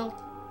 hearts still?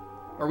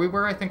 Are we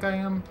where I think I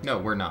am? No,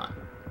 we're not.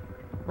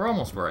 We're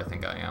almost where I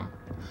think I am.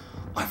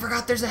 Oh, I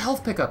forgot there's a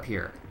health pickup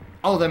here!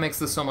 Oh, that makes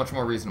this so much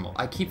more reasonable.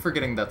 I keep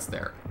forgetting that's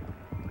there.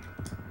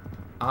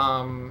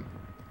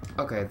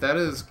 Okay, that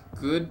is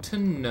good to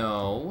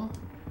know.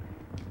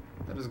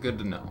 That is good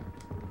to know.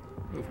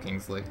 Move,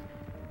 Kingsley.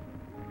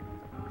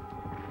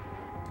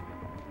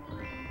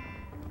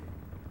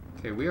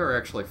 Okay, we are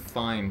actually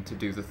fine to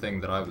do the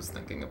thing that I was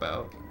thinking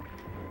about.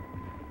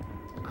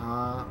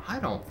 I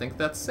don't think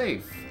that's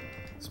safe.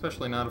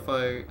 Especially not if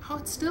I... Oh,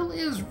 it still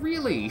is,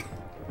 really!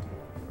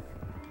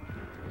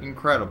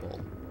 Incredible.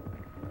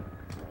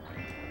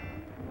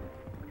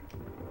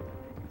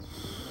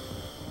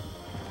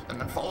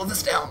 And then follow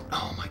this down!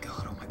 Oh my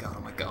god, oh my god,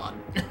 oh my god.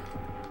 I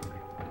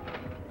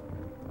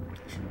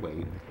should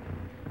wait.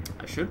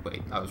 I should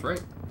wait. I was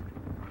right.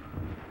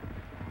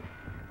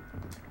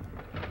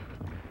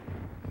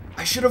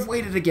 I should have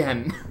waited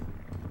again!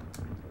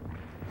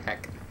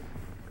 Heck.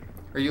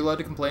 Are you allowed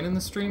to complain in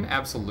this stream?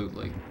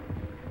 Absolutely.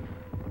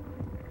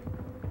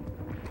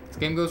 This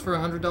game goes for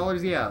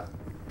 $100? Yeah.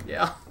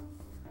 Yeah.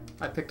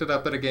 I picked it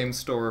up at a game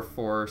store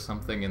for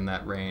something in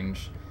that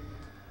range.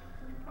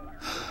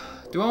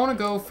 Do I want to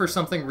go for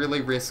something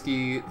really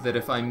risky that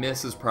if I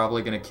miss is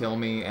probably going to kill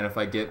me, and if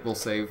I get will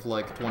save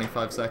like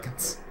 25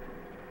 seconds?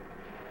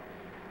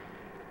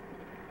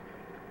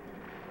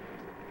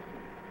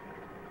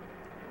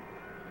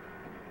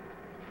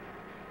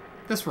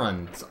 This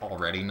run's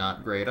already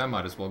not great. I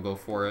might as well go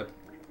for it.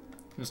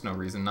 There's no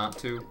reason not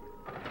to.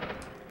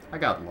 I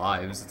got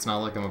lives. It's not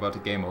like I'm about to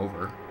game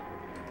over.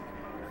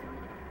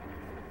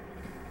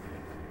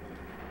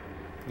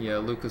 Yeah,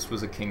 Lucas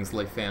was a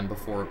Kingsley fan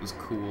before it was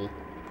cool.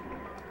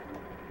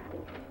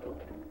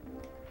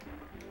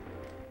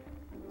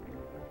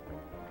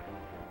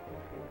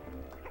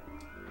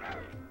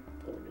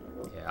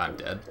 Yeah, I'm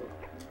dead.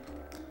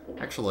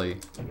 Actually...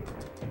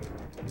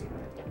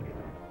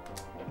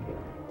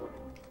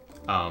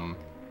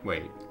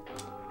 wait.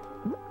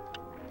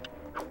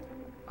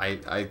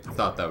 I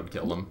thought that would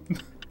kill him.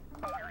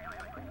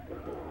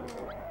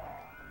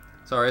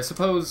 Sorry, I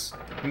suppose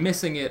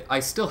missing it, I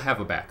still have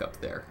a backup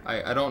there.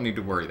 I don't need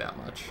to worry that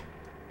much.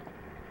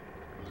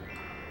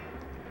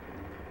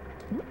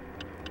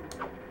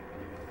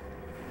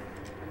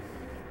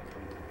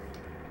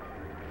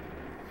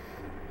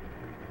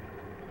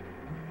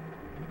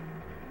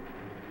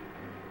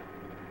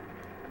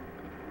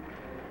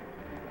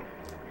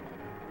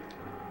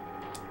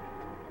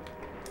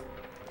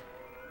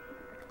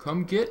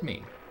 Come get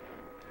me.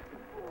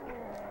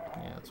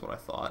 Yeah, that's what I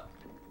thought.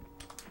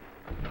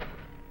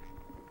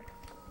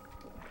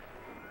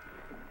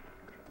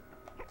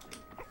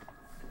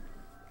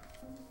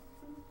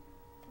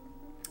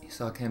 You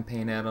saw a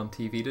campaign ad on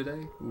TV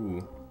today?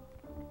 Ooh.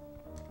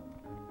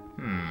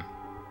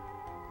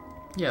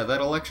 Yeah,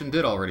 that election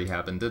did already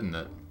happen, didn't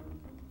it?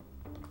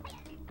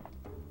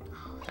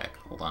 Oh, heck,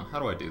 hold on. How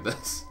do I do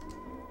this?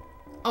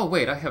 Oh,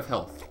 wait, I have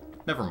health.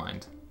 Never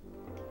mind.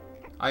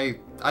 I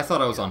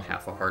thought I was on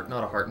half a heart,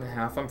 not a heart and a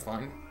half. I'm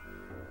fine.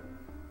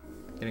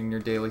 Getting your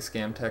daily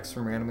scam texts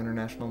from random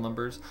international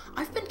numbers.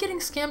 I've been getting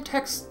scam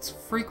texts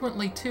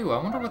frequently, too. I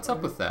wonder what's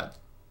up with that.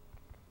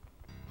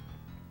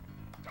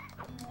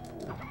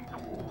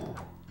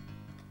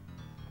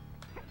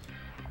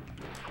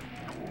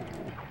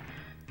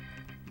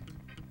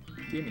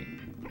 Gimme.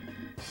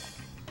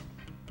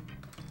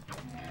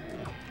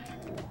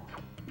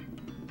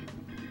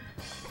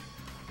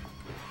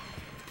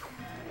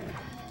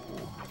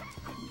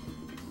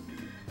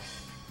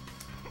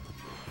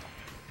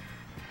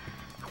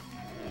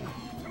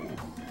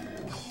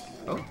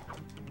 Oh.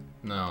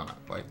 No,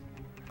 not quite.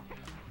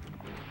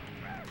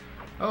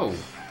 Oh.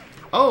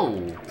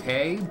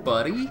 Okay,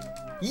 buddy.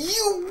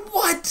 You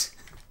what?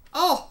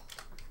 Oh.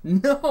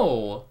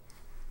 No.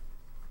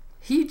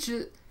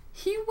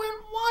 He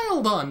went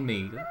wild on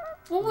me.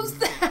 What was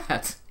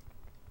that?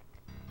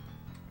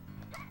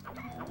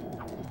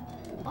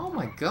 Oh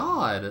my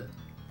god.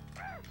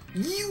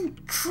 You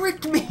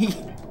tricked me.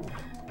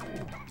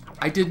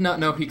 I did not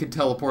know he could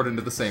teleport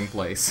into the same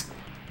place.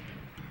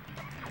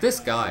 This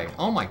guy,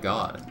 oh my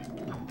god.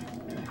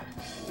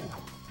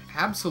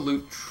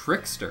 Absolute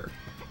trickster.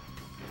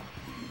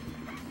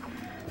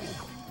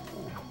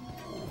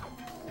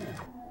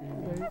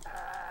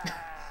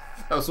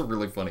 That was a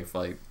really funny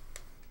fight.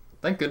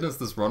 Thank goodness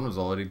this run was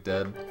already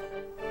dead.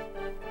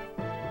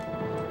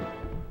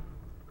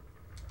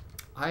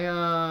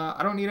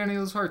 I don't need any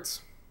of those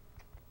hearts.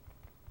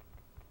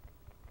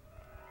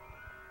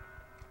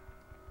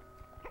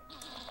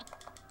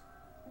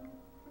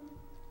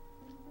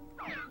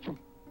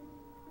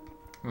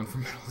 Went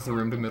from middle of the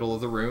room to middle of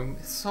the room.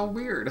 It's so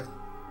weird.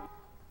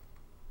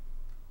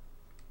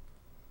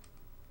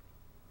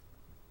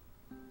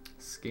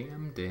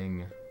 Scam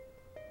ding.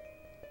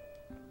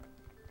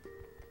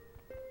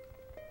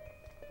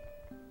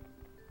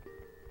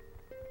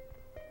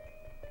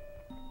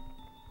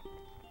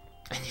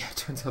 And yeah, it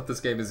turns out this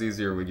game is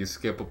easier when you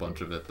skip a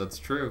bunch of it. That's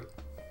true.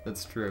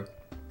 That's true.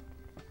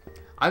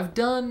 I've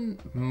done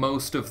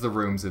most of the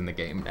rooms in the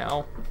game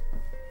now.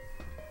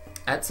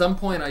 At some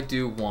point I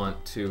do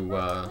want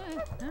to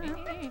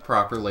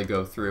properly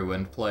go through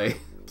and play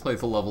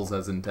the levels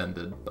as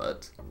intended,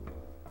 but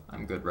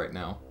I'm good right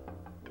now.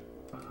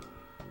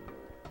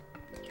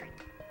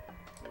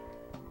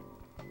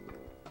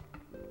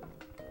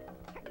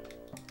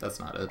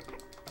 That's not it.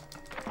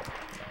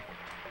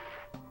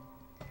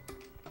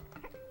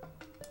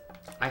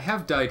 I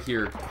have died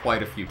here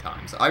quite a few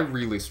times. I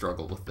really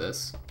struggle with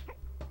this.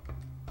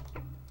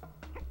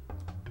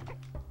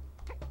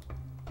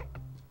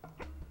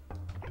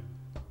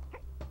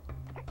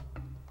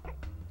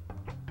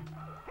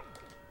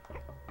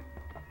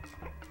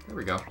 There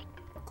we go.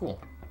 Cool.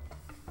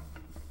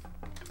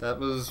 That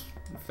was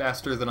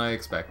faster than I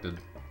expected.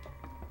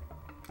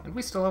 And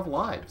we still have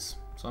lives,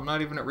 so I'm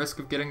not even at risk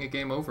of getting a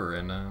game over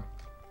in the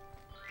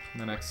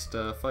next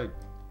fight.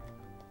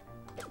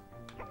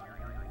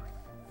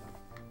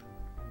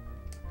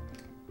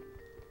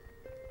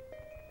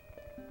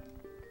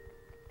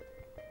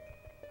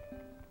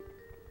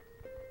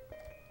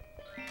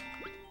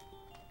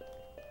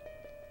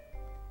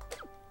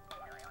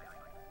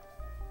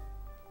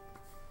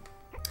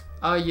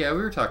 Yeah, we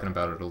were talking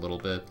about it a little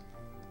bit.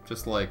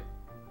 Just like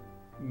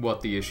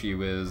what the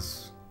issue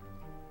is,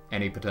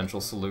 any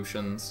potential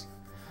solutions.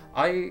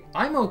 I'm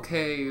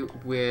okay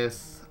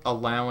with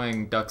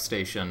allowing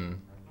DuckStation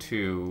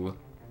to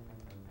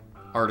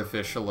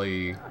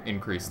artificially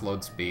increase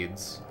load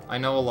speeds. I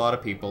know a lot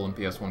of people in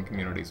PS1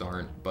 communities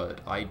aren't, but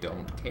I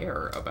don't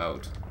care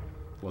about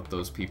what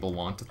those people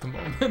want at the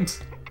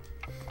moment.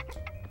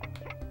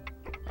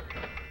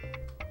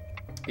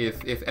 If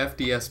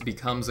FDS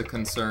becomes a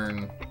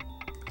concern,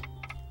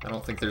 I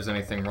don't think there's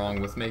anything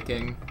wrong with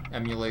making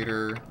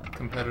emulator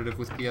competitive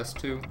with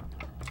PS2.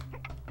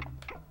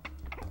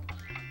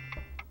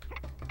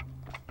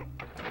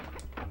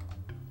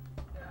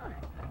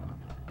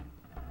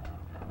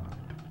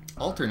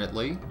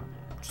 Alternately,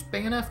 just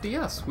ban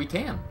FDS. We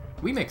can.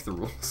 We make the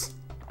rules.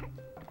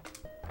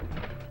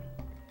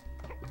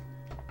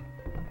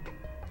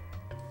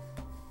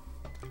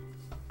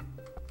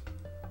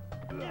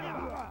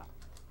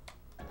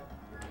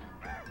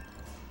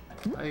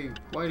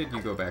 Why did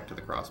you go back to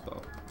the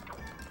crossbow?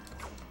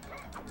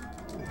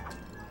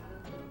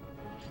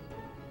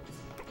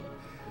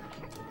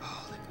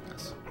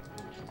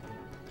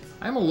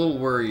 I'm a little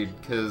worried,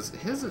 because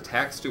his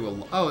attacks do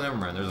a... Oh, never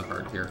mind, there's a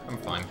heart here. I'm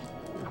fine.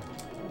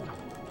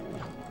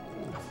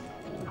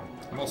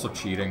 I'm also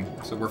cheating,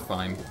 so we're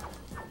fine.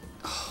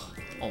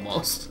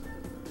 Almost.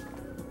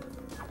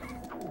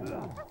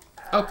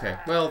 Okay,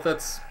 well,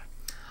 that's...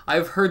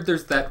 I've heard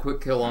there's that quick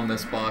kill on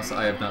this boss.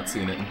 I have not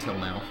seen it until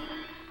now.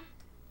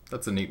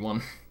 That's a neat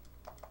one.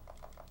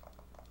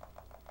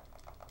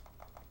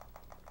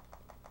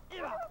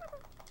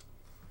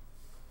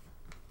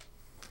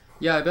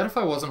 Yeah, I bet if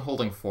I wasn't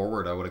holding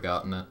forward, I would have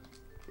gotten it.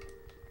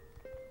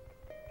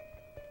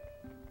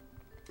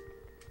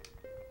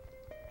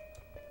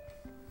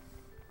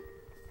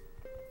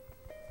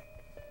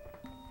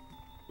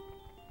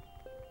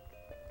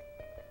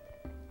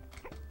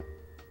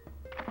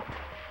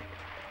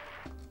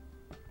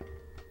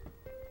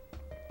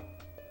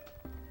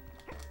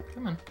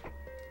 Come on.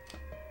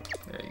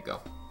 There you go.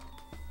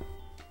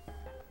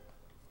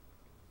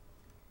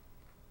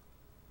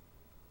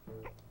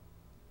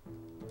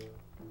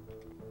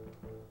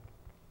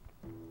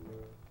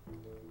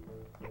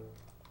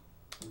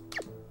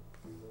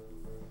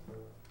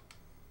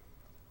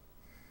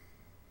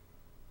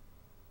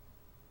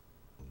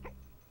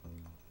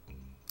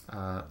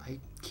 I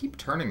keep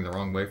turning the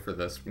wrong way for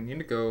this. We need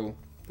to go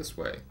this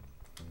way.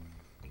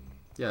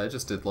 Yeah, I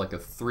just did like a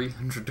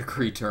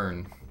 300-degree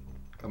turn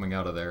coming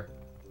out of there.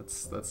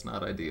 That's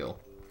not ideal.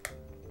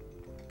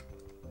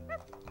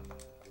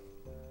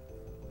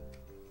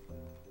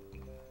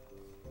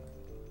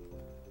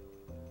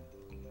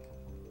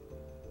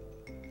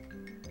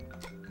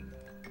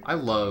 I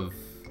love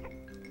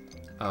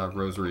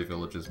Rosary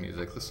Village's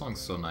music. This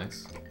song's so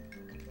nice.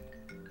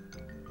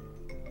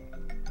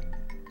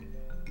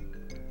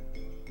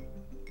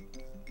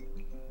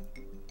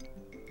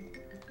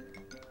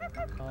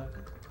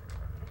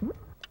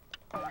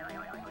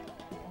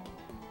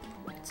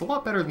 It's a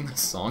lot better than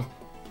this song.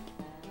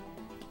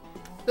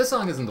 This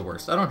song isn't the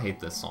worst. I don't hate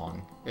this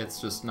song.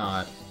 It's just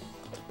not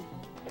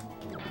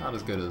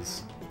as good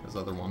as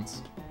other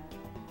ones.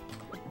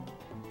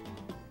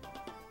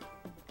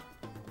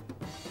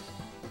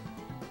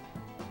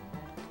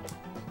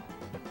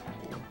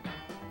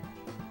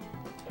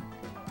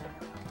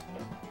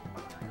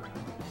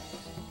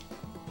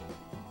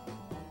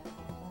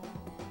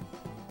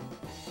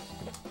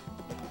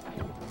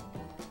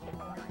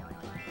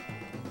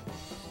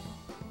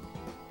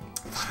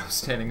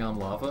 Standing on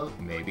lava?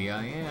 Maybe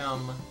I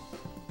am.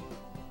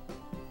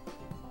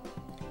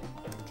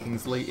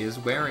 Kingsley is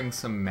wearing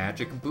some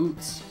magic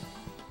boots.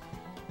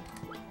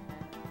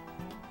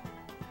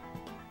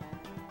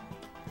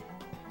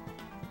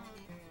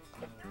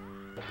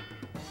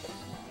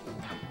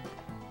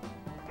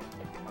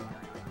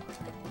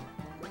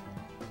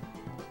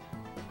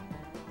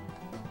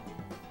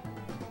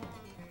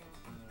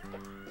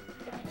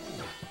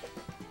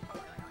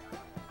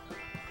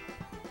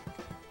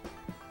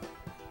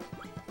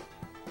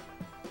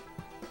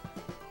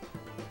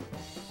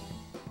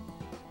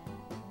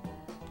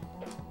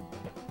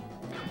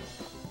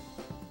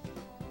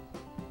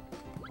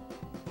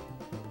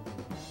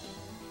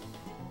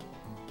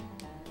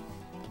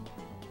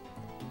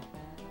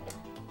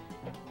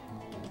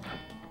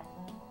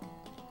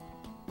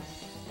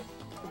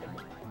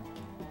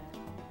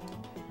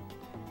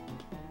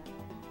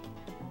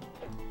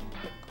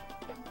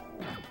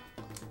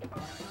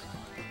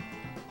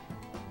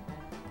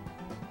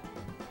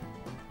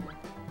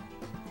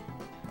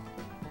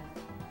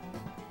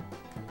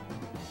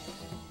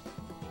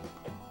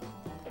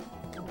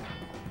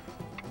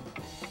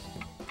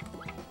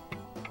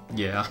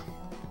 Yeah,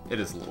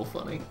 it is a little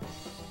funny.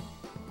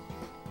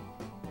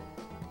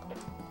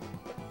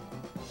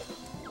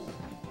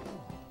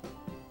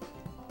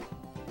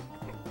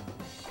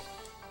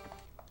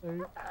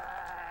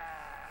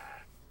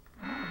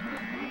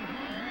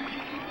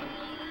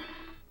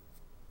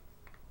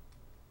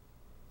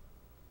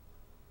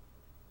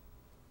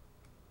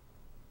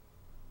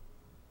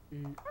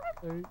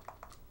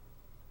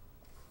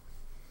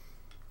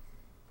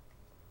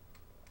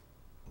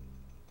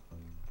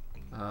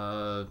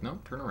 No,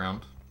 turn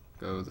around.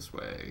 Go this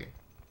way.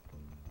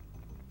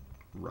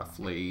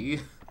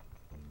 Roughly.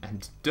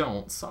 And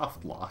don't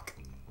soft lock.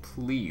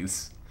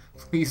 Please.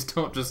 Please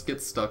don't just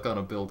get stuck on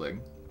a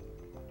building.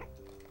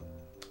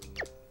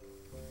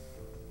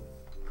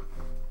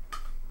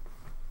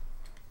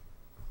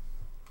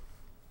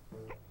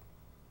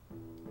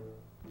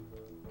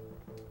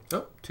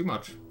 Oh, too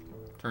much.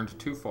 Turned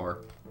too far.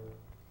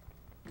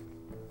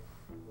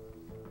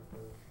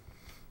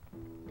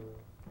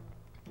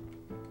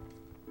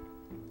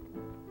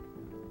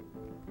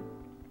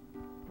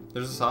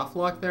 There's a soft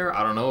lock there?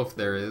 I don't know if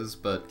there is,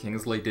 but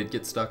Kingsley did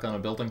get stuck on a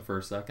building for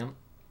a second.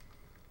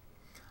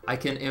 I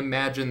can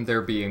imagine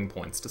there being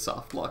points to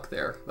soft lock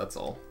there, that's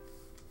all.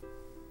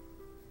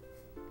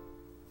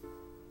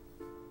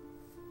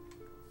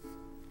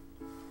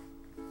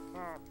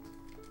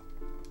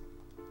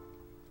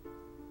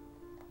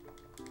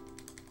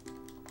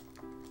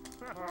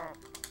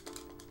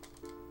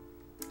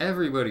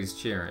 Everybody's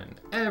cheering.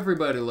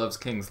 Everybody loves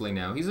Kingsley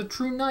now. He's a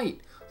true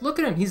knight. Look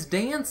at him, he's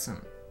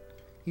dancing.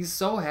 He's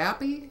so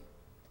happy?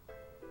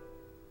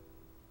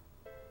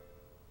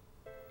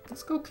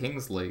 Let's go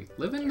Kingsley.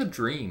 Living the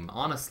dream,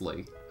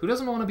 honestly. Who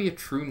doesn't want to be a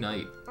true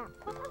knight?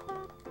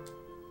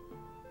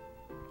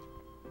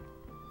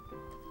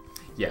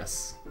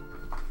 Yes.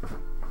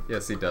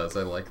 Yes, he does.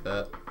 I like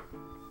that.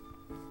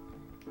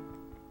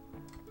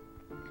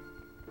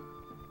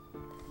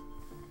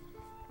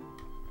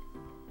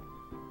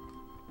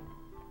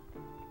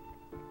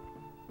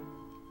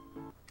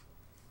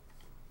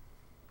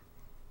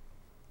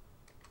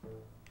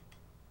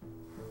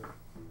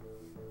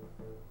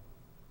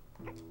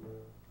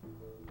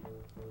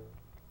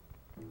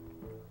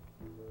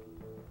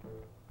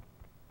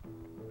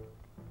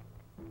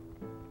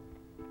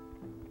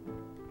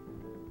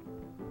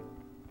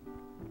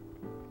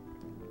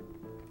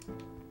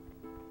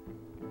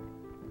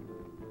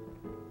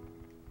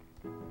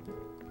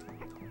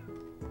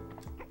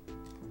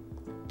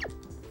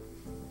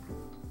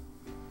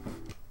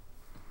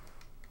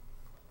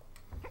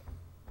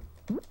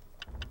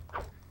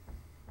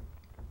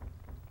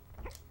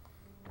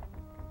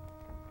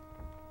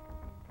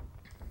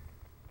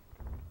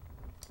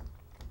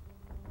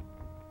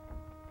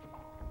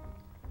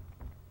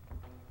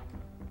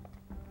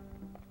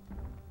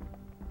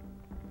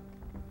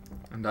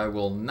 And I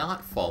will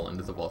not fall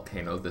into the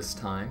volcano this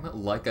time,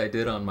 like I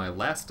did on my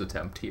last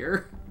attempt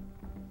here.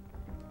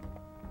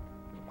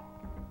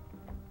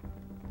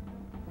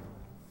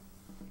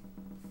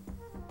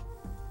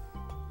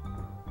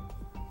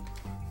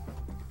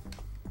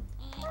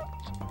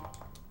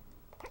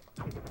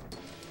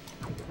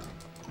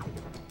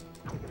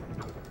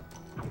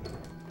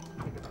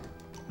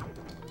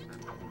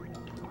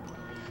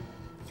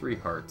 Three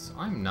hearts.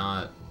 I'm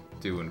not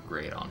doing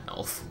great on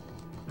health.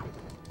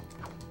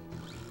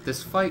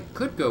 This fight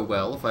could go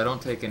well if I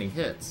don't take any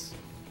hits.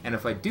 And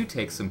if I do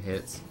take some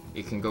hits,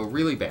 it can go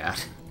really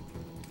bad.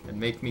 And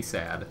make me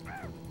sad.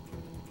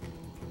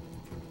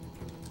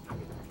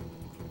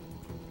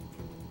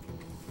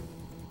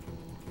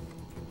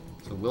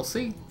 So we'll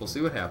see. We'll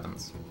see what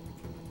happens.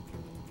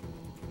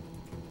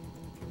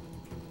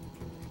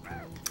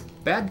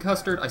 Bad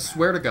Custard, I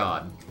swear to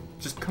God.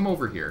 Just come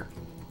over here.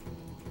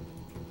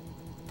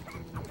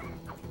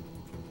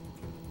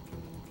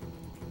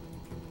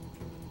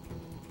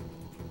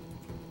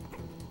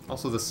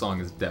 Also, this song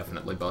is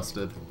definitely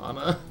busted on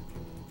a...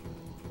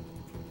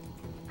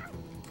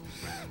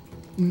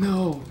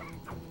 No!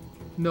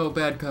 No,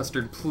 Bad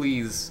Custard,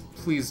 please.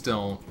 Please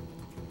don't.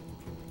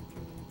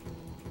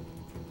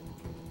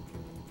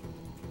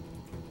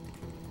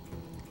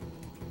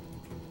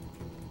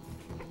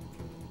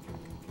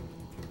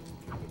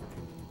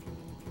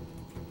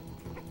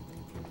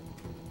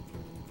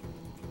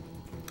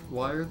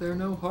 Why are there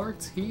no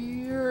hearts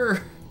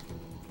here?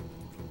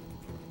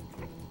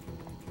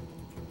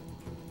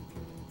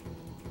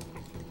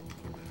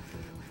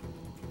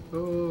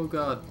 Oh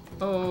god.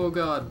 Oh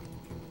god.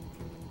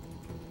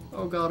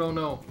 Oh god, oh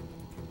no.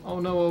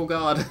 Oh no, oh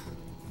god.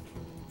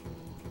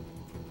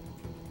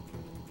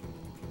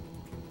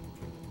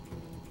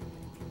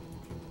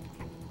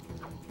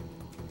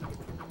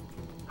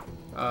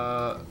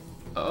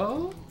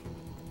 Oh?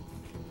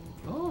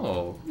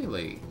 Oh,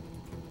 really?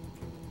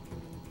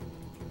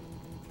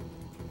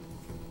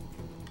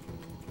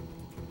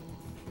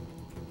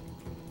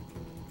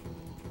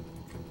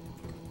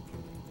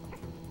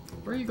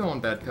 Where are you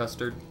going, Bad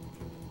Custard?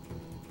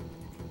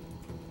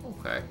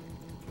 Okay.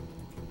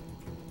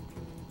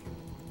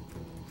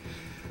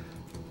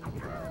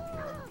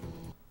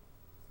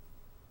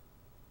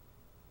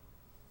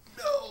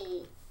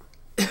 No!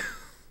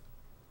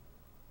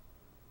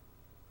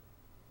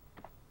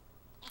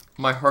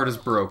 My heart is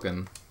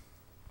broken.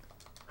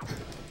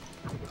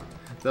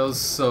 That was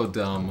so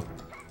dumb.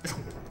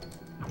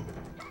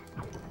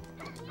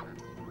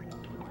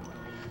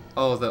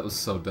 Oh, that was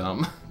so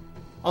dumb.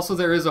 Also,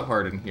 there is a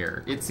heart in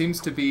here. It seems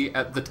to be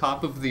at the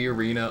top of the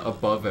arena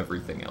above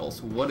everything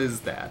else. What is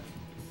that?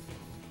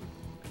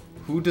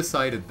 Who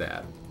decided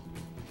that?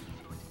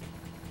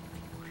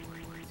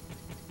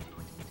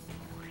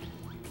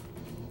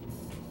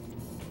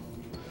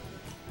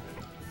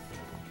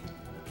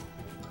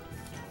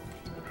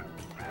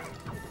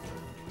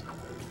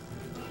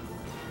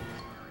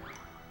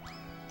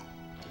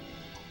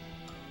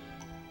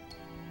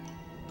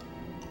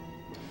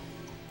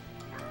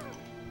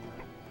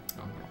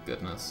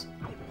 Goodness.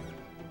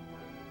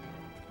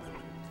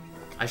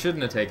 I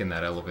shouldn't have taken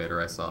that elevator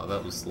I saw.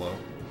 That was slow.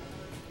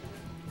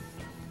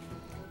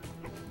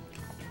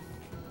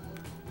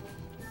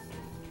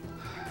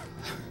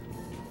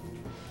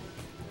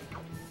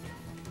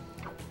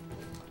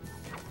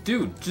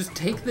 Dude, just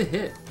take the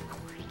hit.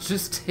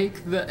 Just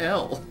take the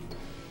L.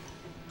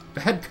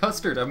 Bad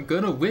Custard, I'm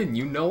gonna win.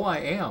 You know I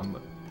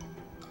am.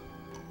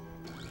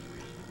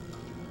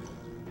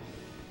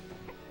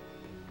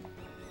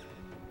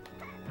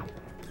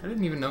 I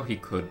didn't even know he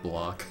could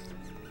block.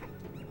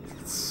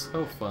 It's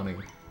so funny.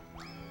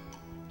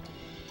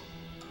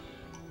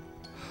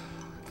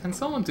 Can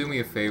someone do me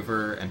a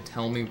favor and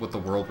tell me what the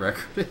world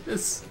record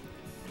is?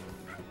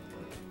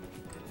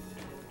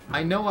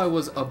 I know I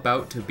was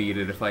about to beat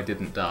it if I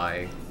didn't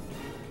die.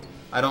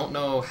 I don't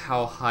know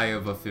how high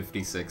of a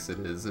 56 it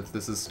is, if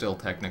this is still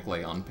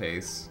technically on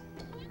pace.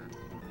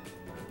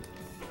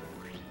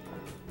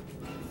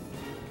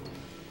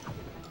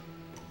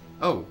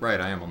 Oh, right,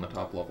 I am on the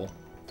top level.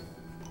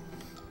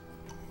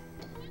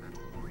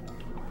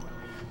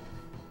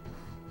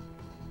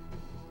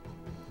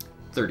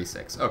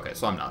 $36. Okay,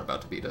 so I'm not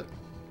about to beat it.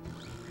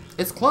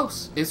 It's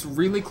close. It's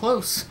really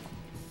close.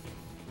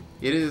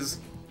 It is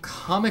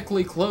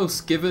comically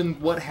close given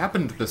what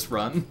happened this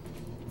run.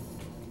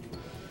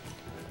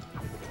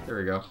 There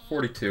we go.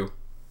 42.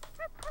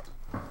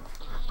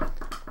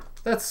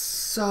 That's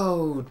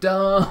so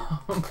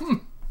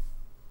dumb.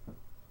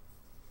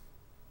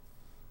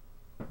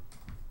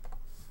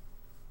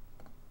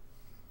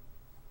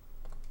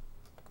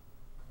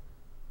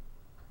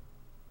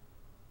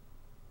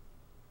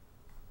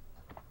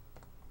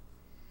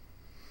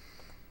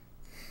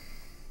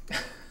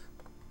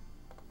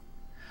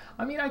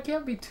 I mean, I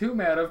can't be too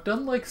mad. I've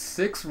done like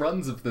 6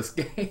 runs of this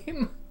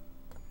game.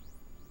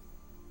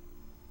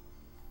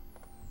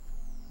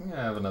 I'm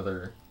gonna have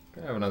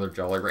another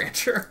Jolly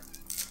Rancher.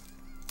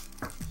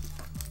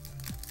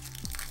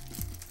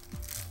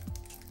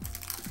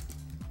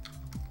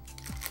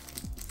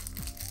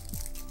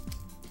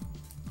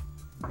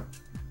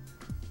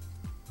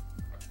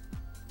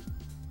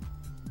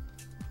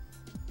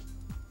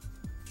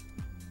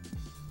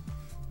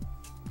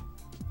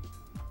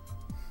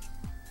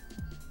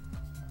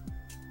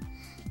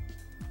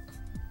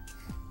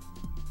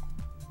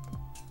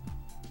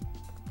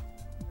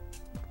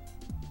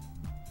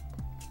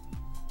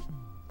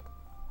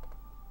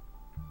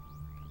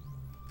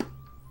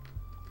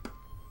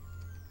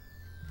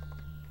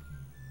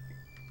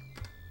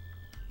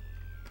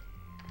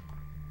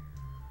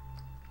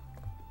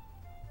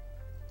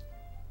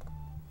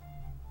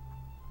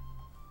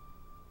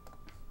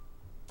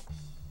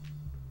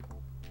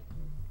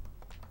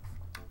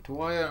 Do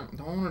I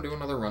want to do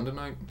another run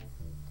tonight?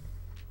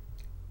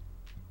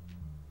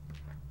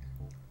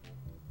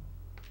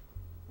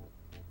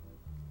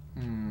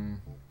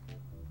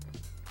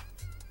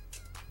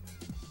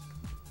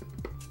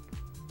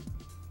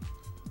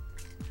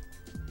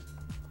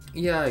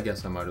 Yeah, I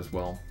guess I might as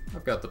well.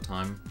 I've got the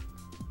time.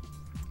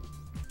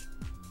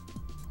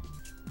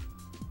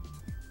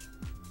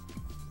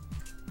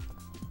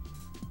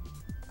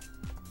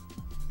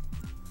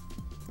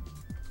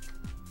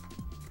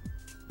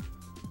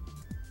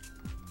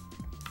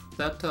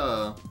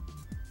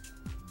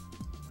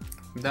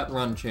 That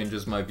run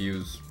changes my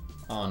views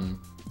on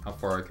how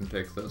far I can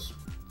take this.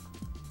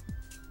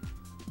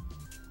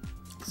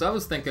 Because I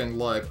was thinking,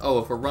 like, oh,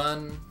 if a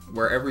run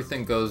where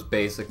everything goes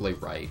basically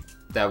right,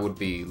 that would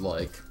be,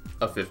 like,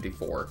 a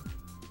 54.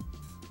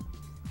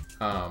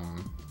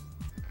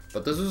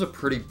 But this was a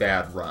pretty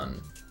bad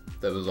run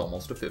that was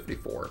almost a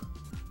 54.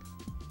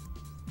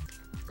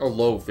 A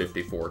low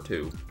 54,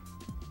 too.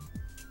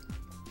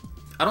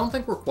 I don't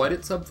think we're quite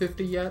at sub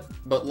 50 yet,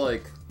 but,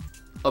 like,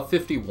 a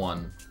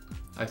 51,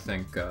 I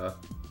think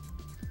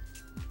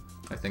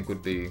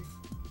would be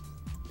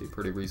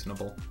pretty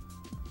reasonable.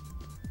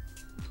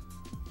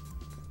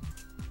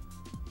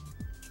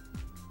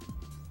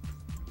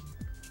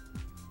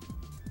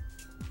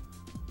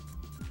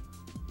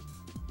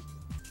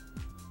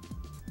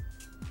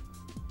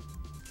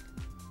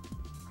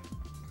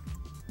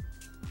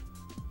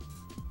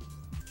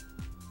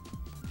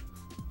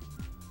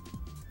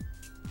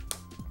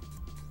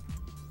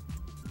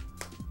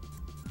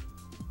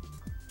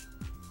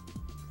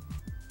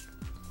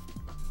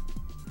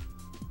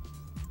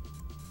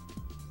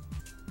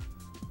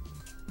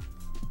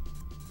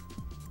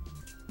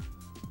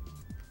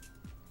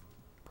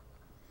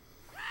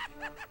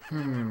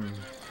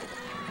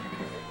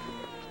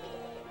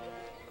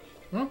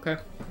 Okay.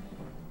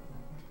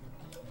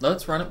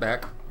 Let's run it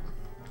back.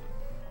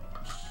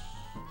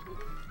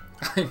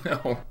 I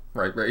know,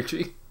 right,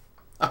 Ragey?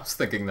 I was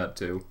thinking that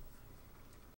too.